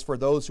permanent. It is for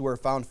those who are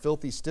found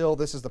filthy still.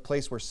 This is the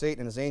place where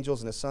Satan and his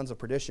angels and his sons of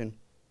perdition,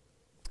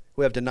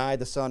 who have denied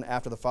the Son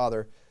after the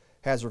Father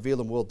has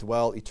revealed him, will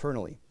dwell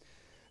eternally.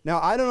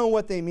 Now, I don't know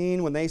what they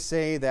mean when they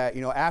say that,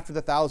 you know, after the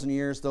 1,000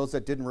 years, those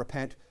that didn't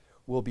repent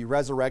will be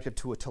resurrected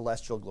to a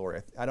celestial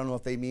glory. I don't know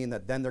if they mean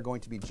that then they're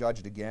going to be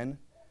judged again.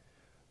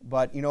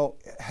 But, you know,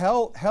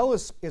 hell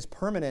is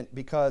permanent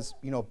because,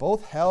 you know,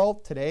 both hell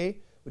today,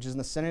 which is in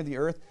the center of the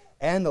earth,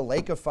 and the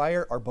lake of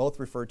fire are both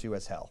referred to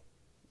as hell.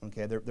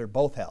 Okay, they're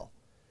both hell.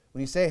 When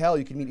you say hell,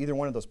 you can mean either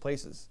one of those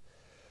places.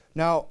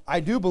 Now,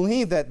 I do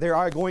believe that they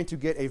are going to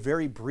get a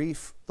very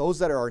brief, those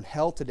that are in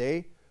hell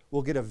today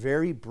will get a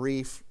very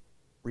brief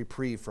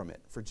reprieve from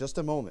it for just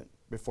a moment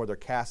before they're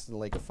cast in the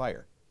lake of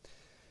fire.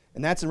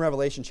 And that's in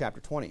Revelation chapter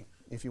 20,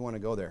 if you want to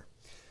go there.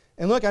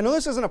 And look, I know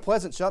this isn't a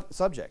pleasant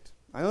subject.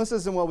 I know this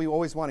isn't what we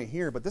always want to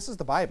hear, but this is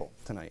the Bible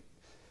tonight.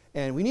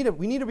 And we need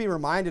to be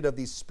reminded of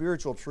these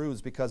spiritual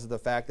truths because of the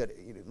fact that,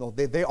 you know,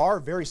 they are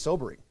very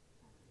sobering.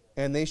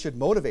 And they should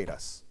motivate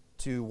us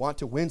to want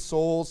to win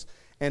souls.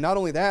 And not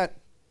only that,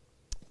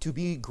 to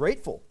be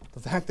grateful, the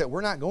fact that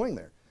we're not going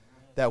there,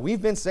 that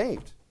we've been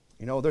saved.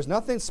 You know, there's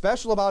nothing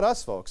special about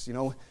us, folks. You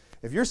know,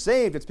 if you're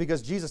saved, it's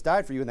because Jesus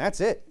died for you, and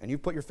that's it. And you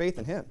put your faith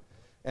in him.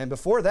 And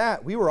before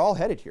that, we were all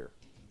headed here.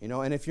 You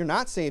know, and if you're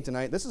not saved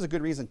tonight, this is a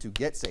good reason to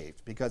get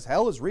saved, because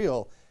hell is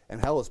real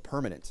and hell is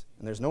permanent,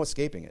 and there's no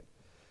escaping it.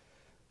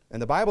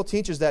 And the Bible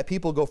teaches that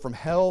people go from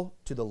hell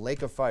to the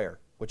lake of fire,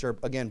 which are,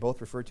 again,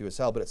 both referred to as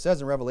hell. But it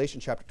says in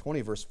Revelation chapter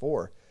 20, verse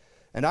 4,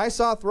 and I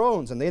saw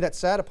thrones, and they that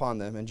sat upon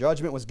them, and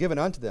judgment was given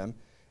unto them.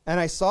 And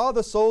I saw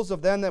the souls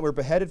of them that were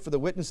beheaded for the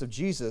witness of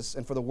Jesus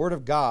and for the word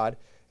of God,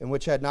 and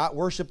which had not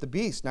worshipped the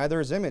beast, neither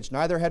his image,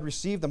 neither had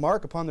received the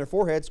mark upon their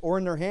foreheads or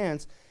in their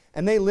hands.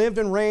 And they lived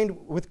and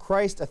reigned with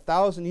Christ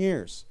 1,000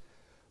 years.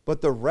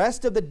 But the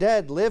rest of the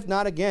dead lived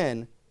not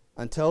again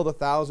until the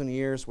 1,000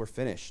 years were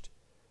finished.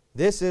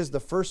 This is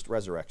the first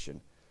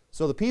resurrection.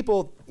 So the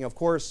people, you know, of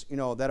course, you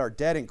know, that are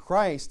dead in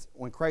Christ,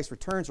 when Christ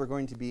returns, are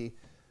going to be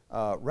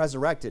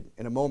resurrected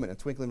in a moment, a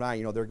twinkling of an eye.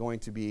 You know, they're going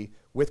to be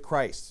with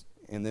Christ.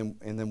 And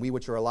then we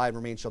which are alive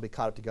remain shall be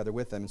caught up together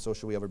with them, and so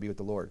shall we ever be with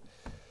the Lord.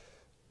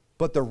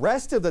 But the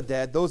rest of the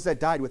dead, those that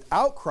died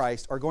without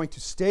Christ, are going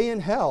to stay in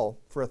hell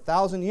for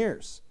 1,000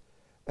 years.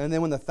 And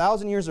then when the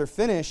 1,000 years are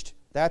finished,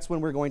 that's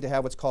when we're going to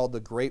have what's called the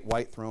Great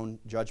White Throne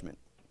Judgment.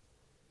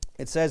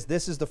 It says,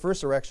 this is the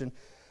first resurrection.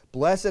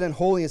 Blessed and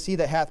holy is he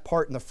that hath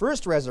part in the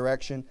first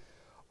resurrection.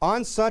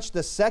 On such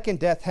the second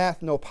death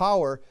hath no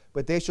power,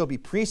 but they shall be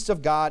priests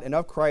of God and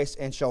of Christ,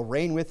 and shall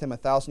reign with him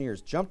 1,000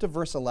 years. Jump to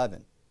verse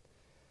 11.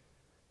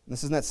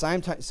 This is in that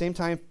same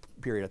time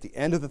period, at the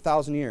end of the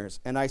 1,000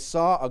 years. And I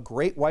saw a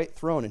great white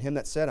throne, and him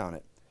that sat on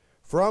it,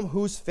 from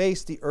whose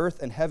face the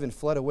earth and heaven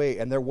fled away,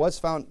 and there was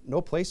found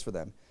no place for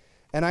them.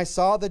 And I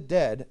saw the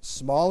dead,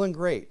 small and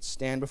great,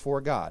 stand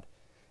before God.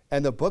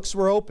 And the books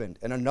were opened,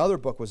 and another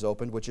book was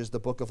opened, which is the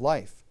book of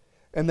life.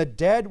 And the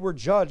dead were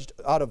judged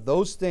out of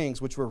those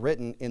things which were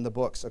written in the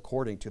books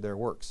according to their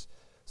works.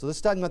 So this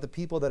is talking about the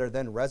people that are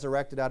then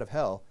resurrected out of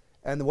hell.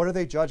 And what are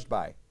they judged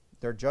by?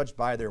 They're judged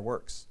by their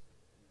works.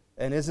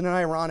 And isn't it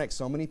ironic,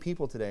 so many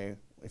people today,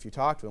 if you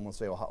talk to them, will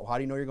say, well, how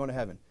do you know you're going to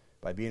heaven?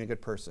 By being a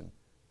good person,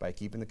 by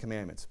keeping the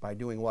commandments, by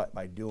doing what?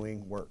 By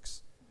doing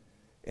works.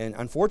 And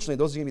unfortunately,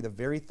 those are going to be the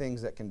very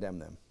things that condemn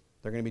them.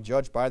 They're going to be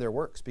judged by their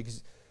works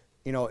because,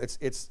 you know,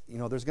 there's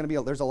going to be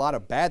there's a lot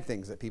of bad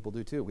things that people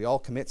do too. We all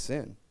commit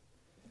sin.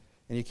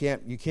 And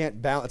you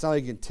can't balance. It's not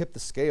like you can tip the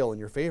scale in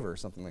your favor or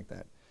something like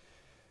that.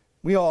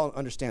 We all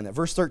understand that.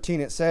 Verse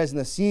 13, it says, and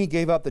the sea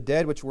gave up the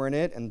dead which were in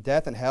it, and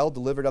death and hell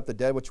delivered up the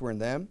dead which were in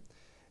them.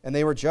 And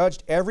they were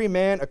judged every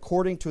man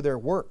according to their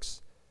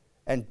works.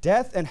 And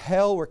death and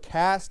hell were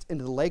cast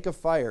into the lake of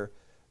fire.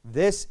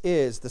 This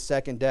is the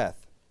second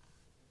death.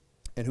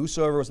 And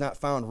whosoever was not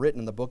found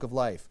written in the book of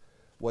life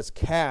was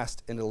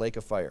cast into the lake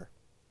of fire.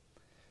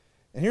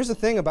 And here's the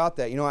thing about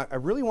that. You know, I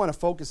really want to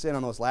focus in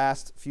on those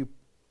last few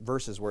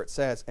verses where it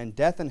says, and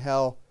death and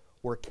hell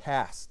were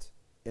cast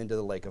into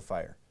the lake of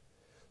fire.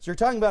 So you're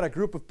talking about a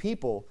group of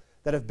people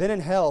that have been in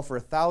hell for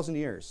 1,000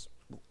 years.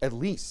 at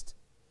least.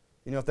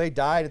 You know, if they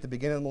died at the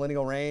beginning of the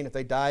millennial reign, if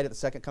they died at the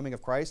second coming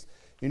of Christ,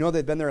 you know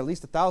they've been there at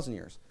least 1,000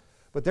 years.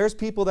 But there's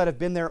people that have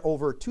been there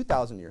over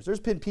 2,000 years. There's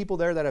been people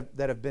there that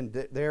have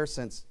been there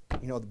since,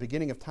 you know, the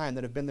beginning of time,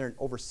 that have been there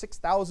over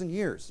 6,000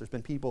 years. There's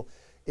been people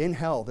in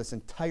hell this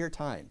entire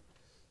time,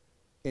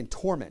 in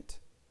torment.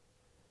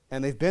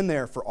 And they've been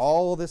there for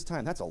all this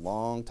time. That's a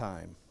long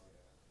time.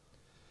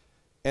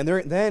 And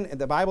then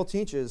the Bible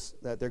teaches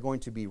that they're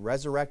going to be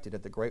resurrected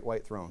at the great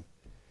white throne.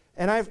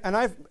 And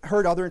I've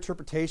heard other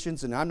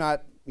interpretations, and I'm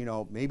not, you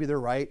know, maybe they're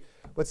right,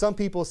 but some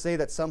people say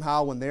that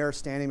somehow when they're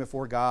standing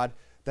before God,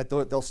 that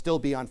they'll still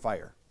be on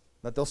fire,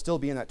 that they'll still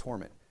be in that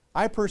torment.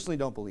 I personally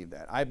don't believe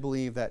that. I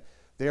believe that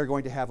they are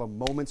going to have a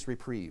moment's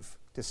reprieve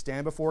to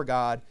stand before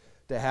God,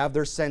 to have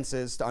their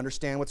senses, to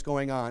understand what's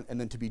going on, and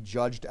then to be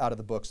judged out of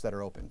the books that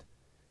are opened,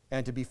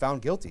 and to be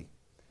found guilty.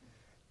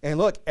 And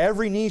look,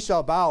 every knee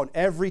shall bow, and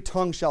every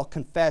tongue shall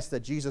confess that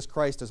Jesus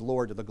Christ is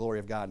Lord, to the glory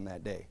of God in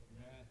that day.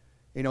 Amen.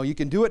 You know, you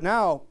can do it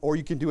now, or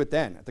you can do it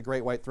then at the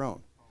great white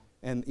throne.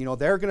 And, you know,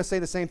 they're going to say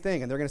the same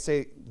thing, and they're going to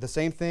say the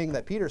same thing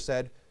that Peter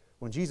said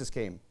when Jesus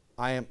came.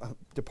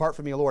 Depart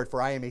from me, Lord,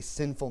 for I am a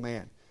sinful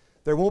man.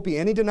 There won't be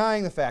any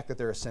denying the fact that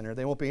they're a sinner.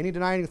 There won't be any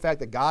denying the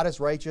fact that God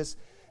is righteous,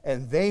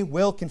 and they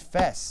will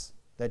confess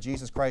that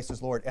Jesus Christ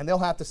is Lord. And they'll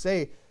have to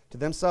say to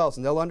themselves,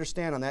 and they'll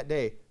understand on that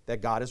day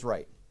that God is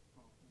right,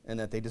 and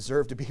that they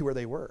deserve to be where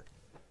they were.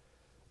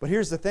 But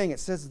here's the thing. It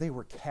says they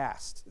were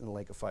cast in the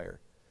lake of fire.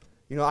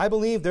 You know, I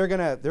believe they're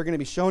gonna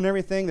be shown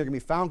everything. They're going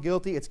to be found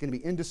guilty. It's going to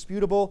be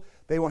indisputable.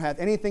 They won't have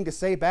anything to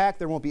say back.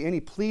 There won't be any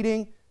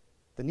pleading.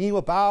 The knee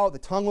will bow. The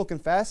tongue will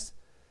confess.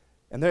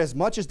 And as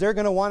much as they're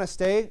going to want to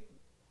stay,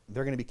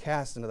 they're going to be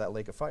cast into that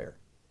lake of fire.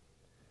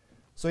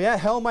 So yeah,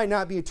 hell might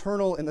not be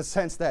eternal in the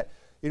sense that,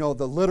 you know,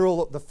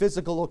 the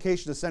physical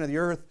location, the center of the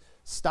earth,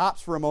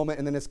 stops for a moment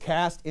and then is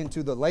cast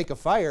into the lake of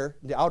fire,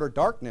 the outer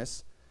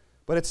darkness.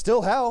 But it's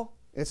still hell.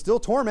 It's still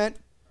torment.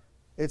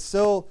 It's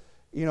still,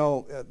 you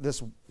know,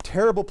 this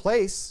terrible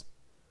place.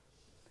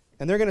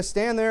 And they're going to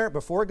stand there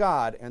before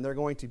God, and they're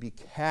going to be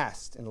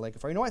cast in the lake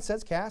of fire. You know why it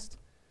says cast?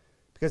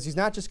 Because he's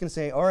not just going to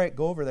say, all right,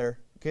 go over there.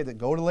 Okay, then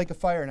go to the lake of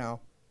fire now.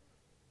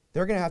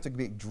 They're going to have to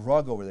be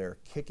drug over there,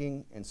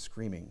 kicking and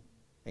screaming,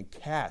 and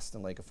cast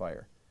in the lake of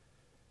fire.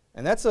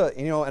 And that's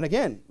and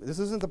again, this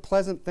isn't the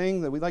pleasant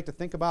thing that we like to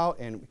think about,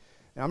 and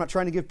I'm not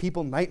trying to give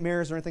people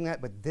nightmares or anything like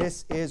that, but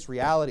this is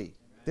reality.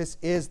 This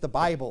is the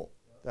Bible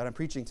that I'm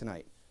preaching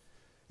tonight.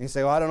 And you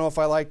say, well, I don't know if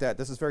I like that.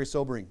 This is very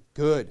sobering.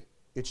 Good.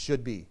 It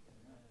should be.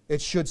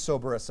 It should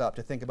sober us up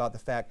to think about the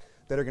fact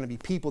that there are going to be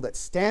people that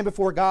stand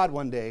before God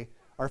one day,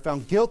 are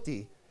found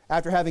guilty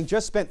after having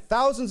just spent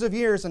thousands of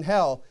years in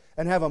hell,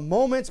 and have a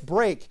moment's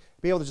break,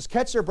 be able to just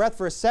catch their breath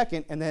for a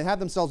second, and then have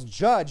themselves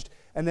judged,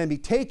 and then be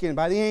taken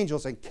by the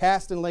angels and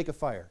cast in the lake of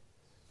fire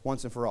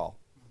once and for all.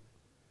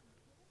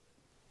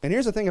 And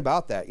here's the thing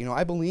about that. You know,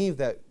 I believe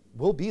that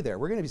we'll be there.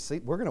 We're going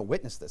to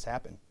witness this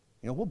happen.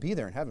 You know, we'll be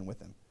there in heaven with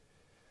them.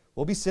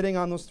 We'll be sitting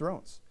on those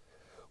thrones.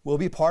 We'll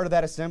be part of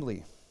that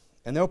assembly.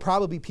 And there'll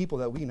probably be people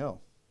that we know.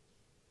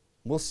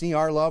 We'll see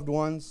our loved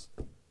ones.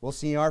 We'll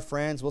see our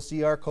friends. We'll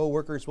see our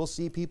co-workers. We'll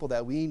see people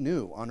that we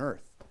knew on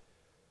earth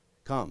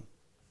come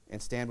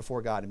and stand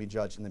before God and be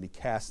judged and then be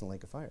cast in the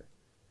lake of fire.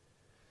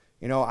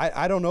 You know,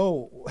 I don't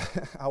know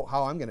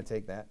how I'm going to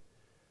take that.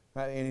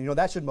 And, you know,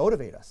 that should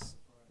motivate us.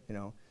 You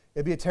know,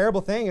 it'd be a terrible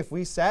thing if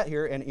we sat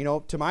here and, you know,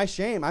 to my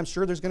shame, I'm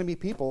sure there's going to be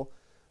people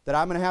that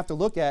I'm going to have to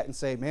look at and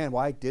say, man,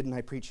 why didn't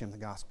I preach him the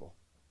gospel?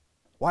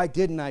 Why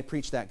didn't I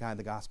preach that guy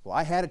the gospel?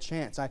 I had a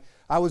chance.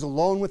 I was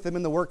alone with him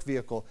in the work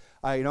vehicle.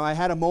 I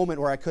had a moment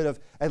where I could have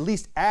at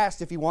least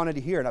asked if he wanted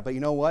to hear it. But you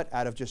know what?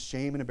 Out of just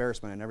shame and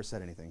embarrassment, I never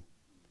said anything.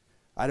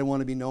 I didn't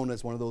want to be known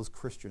as one of those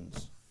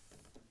Christians.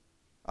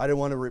 I didn't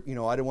want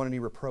to, I didn't want any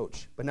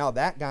reproach. But now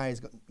that guy is,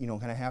 going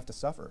to have to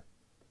suffer.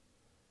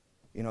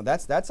 You know,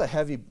 that's a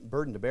heavy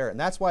burden to bear. And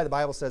that's why the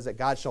Bible says that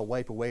God shall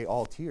wipe away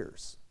all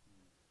tears.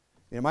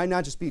 It might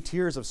not just be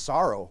tears of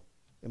sorrow.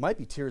 It might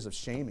be tears of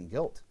shame and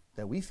guilt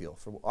that we feel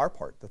for our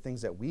part, the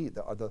things that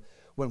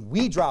when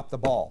we dropped the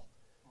ball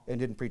and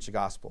didn't preach the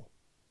gospel.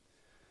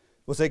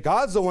 We'll say,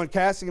 God's the one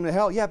casting him to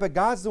hell. Yeah, but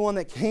God's the one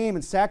that came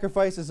and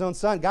sacrificed his own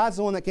son. God's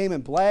the one that came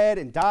and bled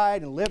and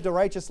died and lived a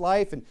righteous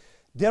life and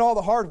did all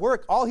the hard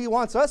work. All he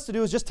wants us to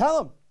do is just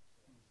tell him.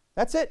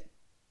 That's it.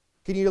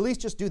 Can you at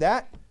least just do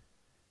that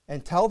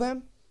and tell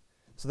them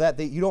so that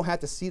you don't have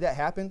to see that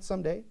happen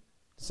someday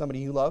to somebody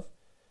you love?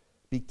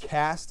 Be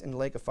cast in the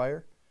lake of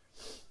fire?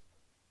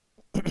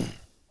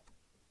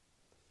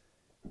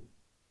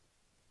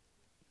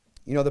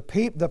 You know,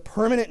 the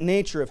permanent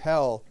nature of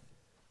hell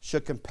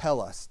should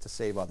compel us to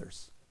save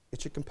others.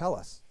 It should compel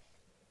us.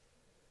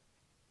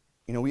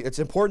 You know, it's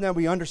important that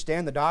we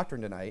understand the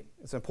doctrine tonight.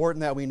 It's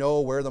important that we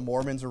know where the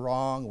Mormons are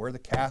wrong, where the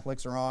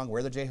Catholics are wrong,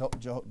 where the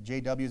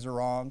JWs are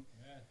wrong.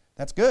 Yeah.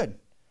 That's good.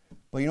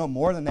 But you know,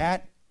 more than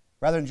that,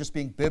 rather than just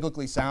being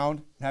biblically sound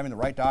and having the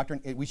right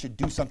doctrine, we should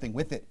do something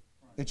with it.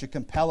 It should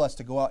compel us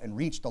to go out and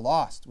reach the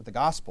lost with the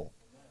gospel.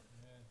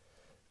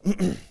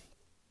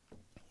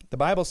 The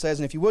Bible says,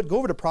 and if you would, go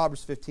over to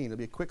Proverbs 15. It'll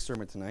be a quick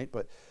sermon tonight,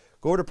 but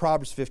Go to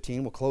Proverbs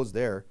 15. We'll close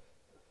there.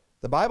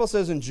 The Bible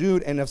says in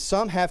Jude, and if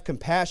some have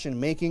compassion,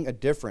 making a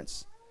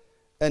difference,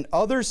 and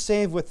others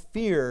save with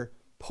fear,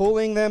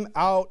 pulling them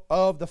out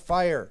of the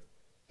fire,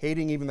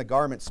 hating even the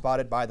garment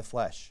spotted by the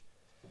flesh.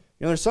 You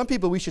know, there's some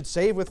people we should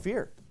save with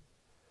fear.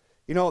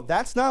 You know,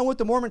 that's not what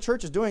the Mormon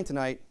Church is doing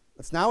tonight.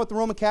 That's not what the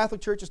Roman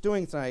Catholic Church is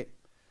doing tonight.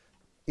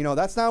 You know,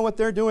 that's not what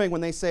they're doing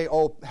when they say,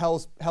 oh,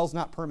 hell's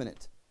not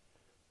permanent.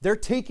 They're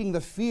taking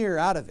the fear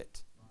out of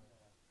it.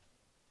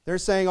 They're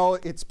saying, oh,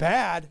 it's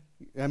bad.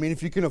 I mean,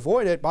 if you can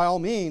avoid it, by all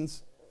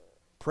means,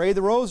 pray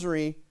the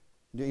rosary,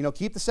 you know,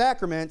 keep the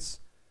sacraments,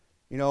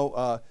 you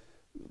know,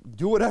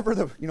 do whatever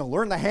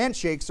learn the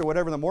handshakes or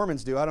whatever the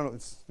Mormons do. I don't know.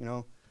 It's, you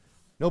know,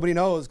 nobody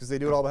knows because they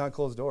do it all behind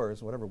closed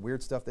doors, whatever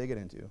weird stuff they get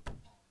into.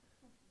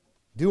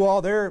 Do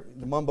all their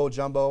mumbo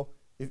jumbo.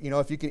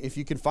 If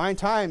you can find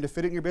time to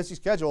fit it in your busy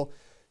schedule,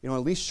 you know,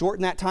 at least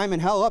shorten that time in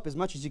hell up as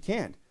much as you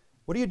can.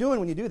 What are you doing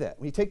when you do that?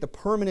 When you take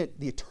the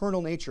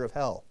eternal nature of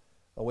hell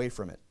away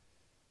from it,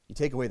 you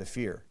take away the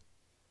fear.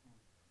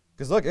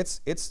 Because look,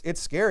 it's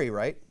scary,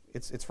 right?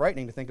 It's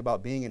frightening to think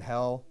about being in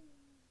hell,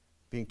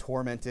 being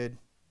tormented,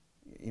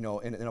 you know,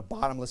 in a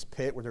bottomless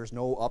pit where there's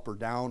no up or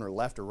down or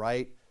left or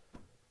right,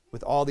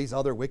 with all these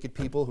other wicked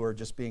people who are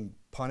just being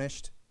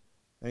punished.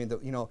 I mean,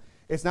 you know,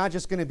 it's not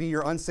just going to be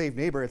your unsaved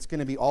neighbor. It's going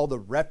to be all the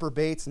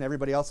reprobates and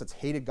everybody else that's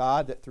hated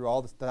God that through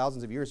all the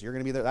thousands of years. You're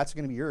going to be there. That's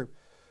going to be your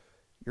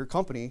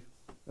company.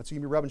 That's who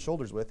you're going to be rubbing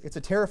shoulders with. It's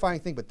a terrifying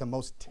thing, but the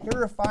most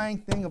terrifying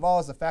thing of all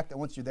is the fact that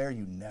once you're there,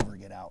 you never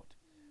get out.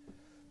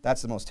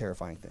 That's the most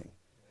terrifying thing.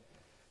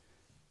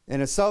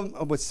 And if some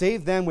would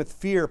save them with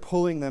fear,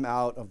 pulling them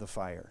out of the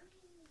fire.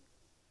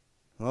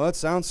 Well, that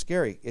sounds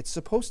scary. It's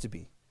supposed to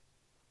be.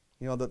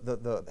 You know,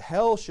 the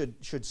hell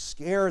should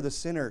scare the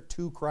sinner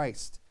to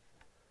Christ.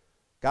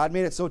 God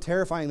made it so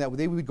terrifying that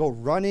they would go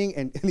running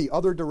in the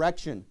other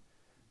direction.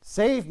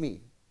 Save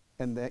me.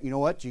 And you know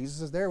what?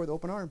 Jesus is there with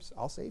open arms.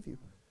 I'll save you.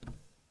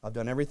 I've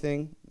done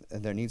everything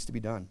and there needs to be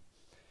done.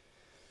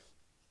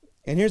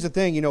 And here's the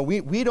thing, you know,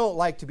 we don't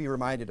like to be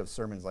reminded of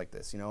sermons like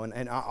this, you know,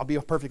 and I'll be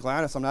perfectly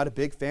honest, I'm not a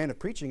big fan of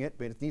preaching it,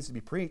 but it needs to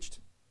be preached.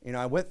 You know,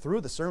 I went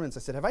through the sermons, I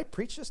said, have I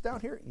preached this down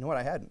here? You know what,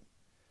 I hadn't.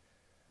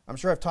 I'm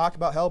sure I've talked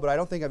about hell, but I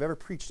don't think I've ever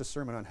preached a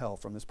sermon on hell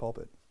from this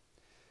pulpit.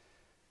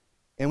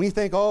 And we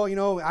think, oh, you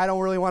know, I don't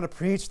really want to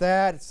preach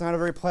that. It's not a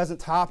very pleasant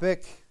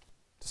topic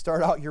to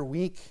start out your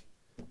week.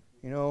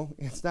 You know,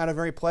 it's not a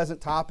very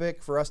pleasant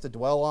topic for us to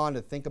dwell on,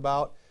 to think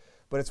about,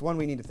 but it's one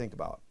we need to think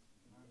about.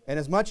 And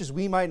as much as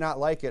we might not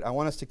like it, I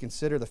want us to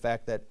consider the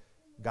fact that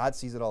God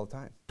sees it all the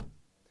time.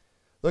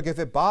 Look, if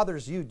it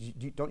bothers you,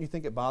 don't you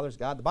think it bothers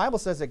God? The Bible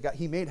says that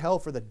He made hell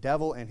for the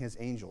devil and his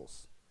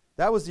angels.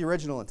 That was the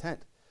original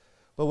intent.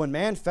 But when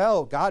man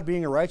fell, God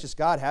being a righteous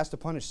God has to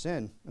punish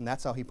sin, and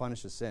that's how He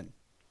punishes sin.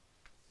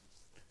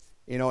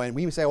 You know, and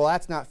we say, well,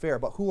 that's not fair,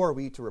 but who are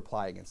we to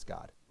reply against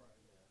God?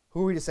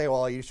 Who are we to say,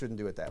 well, you shouldn't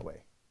do it that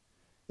way?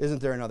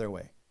 Isn't there another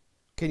way?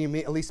 Can you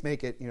at least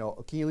make it, you know,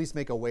 can you at least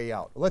make a way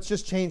out? Let's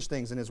just change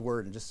things in His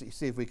Word and just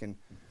see if we can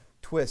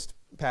twist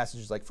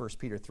passages like 1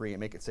 Peter 3 and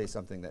make it say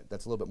something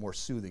that's a little bit more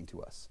soothing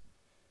to us.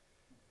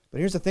 But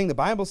here's the thing, the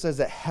Bible says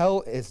that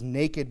hell is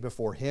naked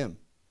before Him,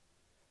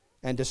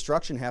 and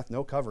destruction hath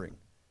no covering.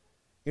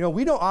 You know,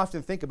 we don't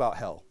often think about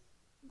hell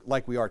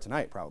like we are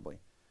tonight, probably.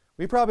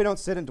 We probably don't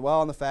sit and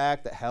dwell on the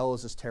fact that hell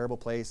is this terrible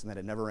place and that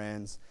it never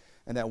ends,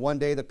 and that one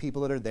day the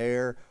people that are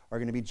there are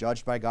going to be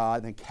judged by God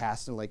and then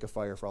cast in a lake of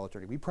fire for all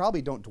eternity. We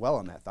probably don't dwell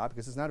on that thought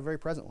because it's not a very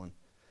present one.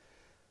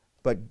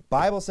 But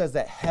Bible says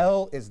that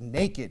hell is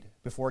naked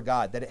before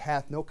God, that it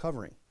hath no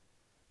covering.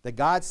 That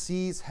God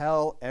sees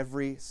hell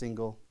every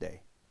single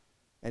day.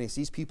 And He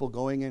sees people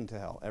going into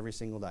hell every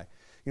single day.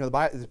 You know,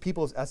 the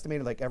people is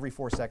estimated like every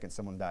 4 seconds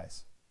someone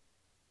dies.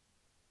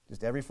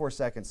 Just every 4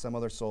 seconds some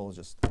other soul is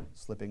just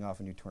slipping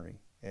off into eternity.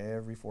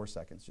 Every 4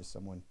 seconds, just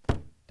someone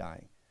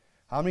dying.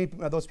 How many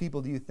of those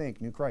people do you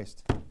think knew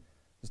Christ?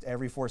 Just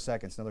every 4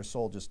 seconds, another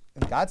soul just,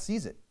 and God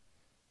sees it.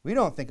 We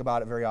don't think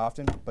about it very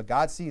often, but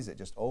God sees it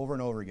just over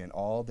and over again,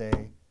 all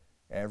day,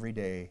 every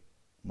day,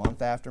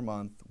 month after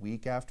month,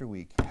 week after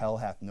week. Hell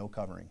hath no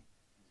covering.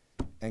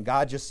 And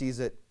God just sees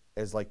it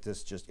as like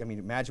this just, I mean,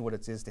 imagine what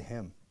it is to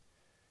Him.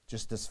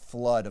 Just this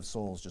flood of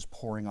souls just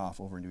pouring off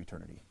over into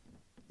eternity,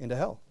 into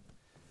hell.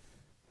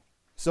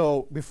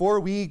 So before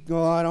we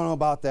go, I don't know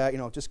about that, you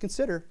know, just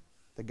consider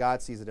that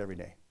God sees it every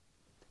day.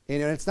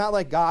 And it's not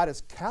like God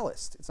is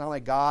calloused. It's not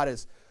like God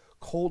is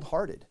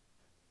cold-hearted.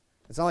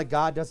 It's not like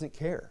God doesn't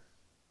care.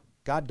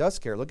 God does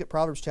care. Look at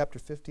Proverbs chapter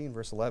 15,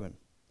 verse 11.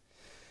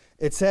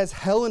 It says,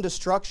 hell and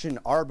destruction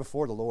are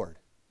before the Lord.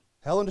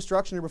 Hell and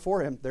destruction are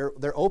before Him. They're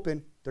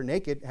open. They're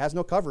naked. It has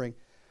no covering.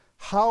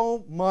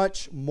 How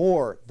much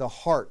more the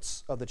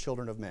hearts of the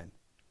children of men?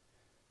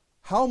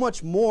 How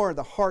much more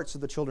the hearts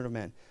of the children of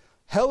men?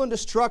 Hell and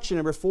destruction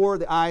are before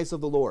the eyes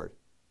of the Lord.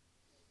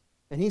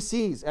 And He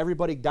sees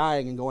everybody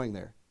dying and going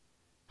there.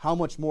 How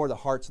much more the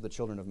hearts of the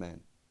children of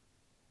men?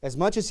 As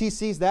much as He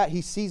sees that,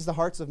 He sees the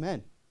hearts of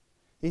men.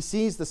 He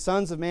sees the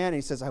sons of man, and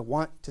He says, I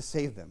want to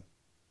save them.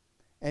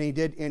 And He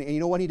did, and you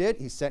know what He did?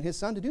 He sent His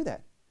Son to do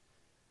that.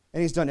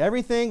 And he's done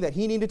everything that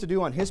he needed to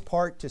do on his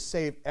part to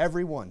save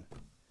everyone.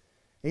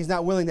 And he's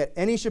not willing that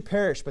any should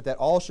perish, but that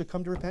all should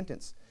come to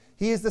repentance.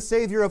 He is the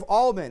Savior of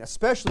all men,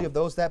 especially of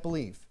those that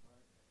believe.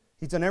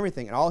 He's done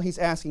everything, and all he's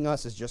asking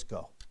us is just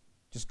go.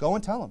 Just go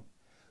and tell him.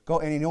 Go,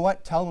 and you know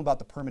what? Tell him about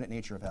the permanent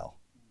nature of hell.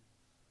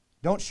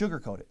 Don't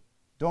sugarcoat it.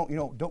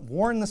 Don't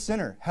warn the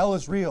sinner. Hell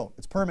is real.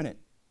 It's permanent.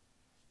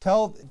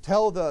 Tell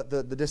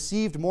the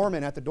deceived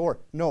Mormon at the door,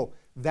 no,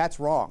 that's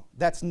wrong.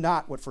 That's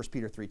not what 1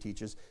 Peter 3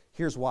 teaches.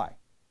 Here's why.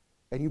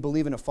 And you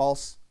believe in a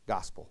false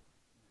gospel.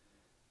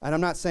 And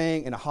I'm not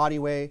saying in a haughty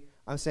way.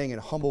 I'm saying in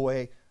a humble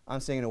way. I'm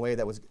saying in a way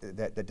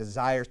that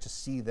desires to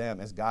see them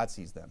as God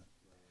sees them,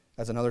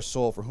 as another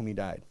soul for whom he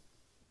died.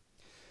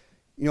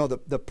 You know,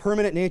 the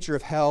permanent nature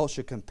of hell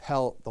should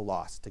compel the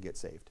lost to get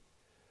saved.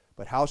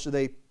 But how should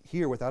they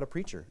hear without a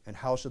preacher? And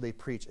how should they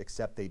preach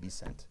except they be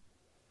sent?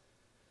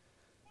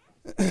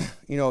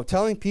 You know,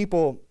 telling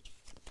people,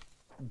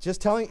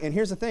 and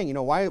here's the thing, you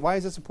know, why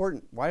is this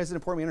important? Why is it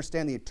important we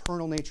understand the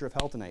eternal nature of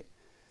hell tonight?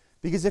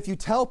 Because if you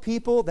tell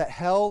people that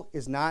hell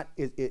is not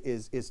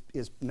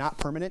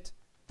permanent,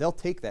 they'll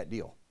take that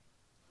deal.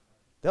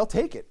 They'll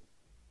take it.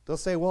 They'll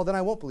say, well, then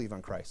I won't believe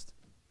on Christ.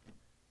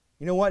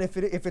 You know what? If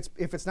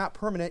it's not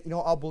permanent, you know,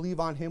 I'll believe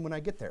on him when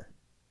I get there.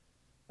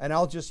 And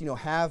I'll just, you know,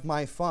 have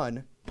my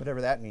fun,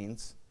 whatever that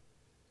means,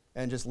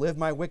 and just live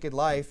my wicked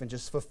life and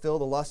just fulfill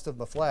the lust of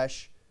the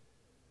flesh.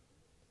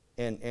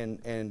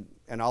 And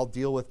I'll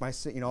deal with my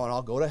sin, you know, and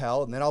I'll go to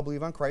hell, and then I'll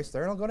believe on Christ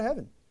there, and I'll go to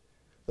heaven.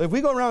 But if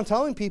we go around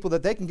telling people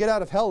that they can get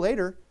out of hell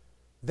later,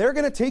 they're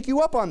going to take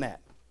you up on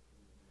that.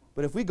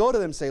 But if we go to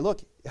them and say,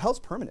 look, hell's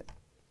permanent,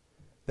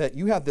 that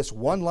you have this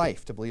one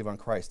life to believe on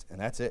Christ, and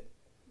that's it,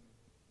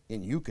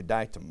 and you could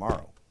die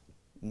tomorrow.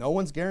 No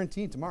one's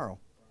guaranteed tomorrow.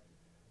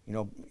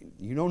 You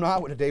know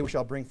not what a day we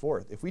shall bring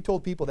forth. If we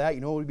told people that,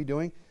 you know what we'd be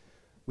doing?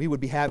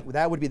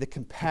 That would be the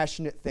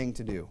compassionate thing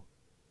to do.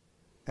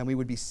 And we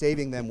would be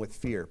saving them with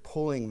fear,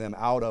 pulling them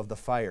out of the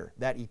fire,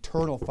 that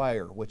eternal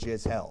fire, which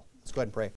is hell. Let's go ahead and pray.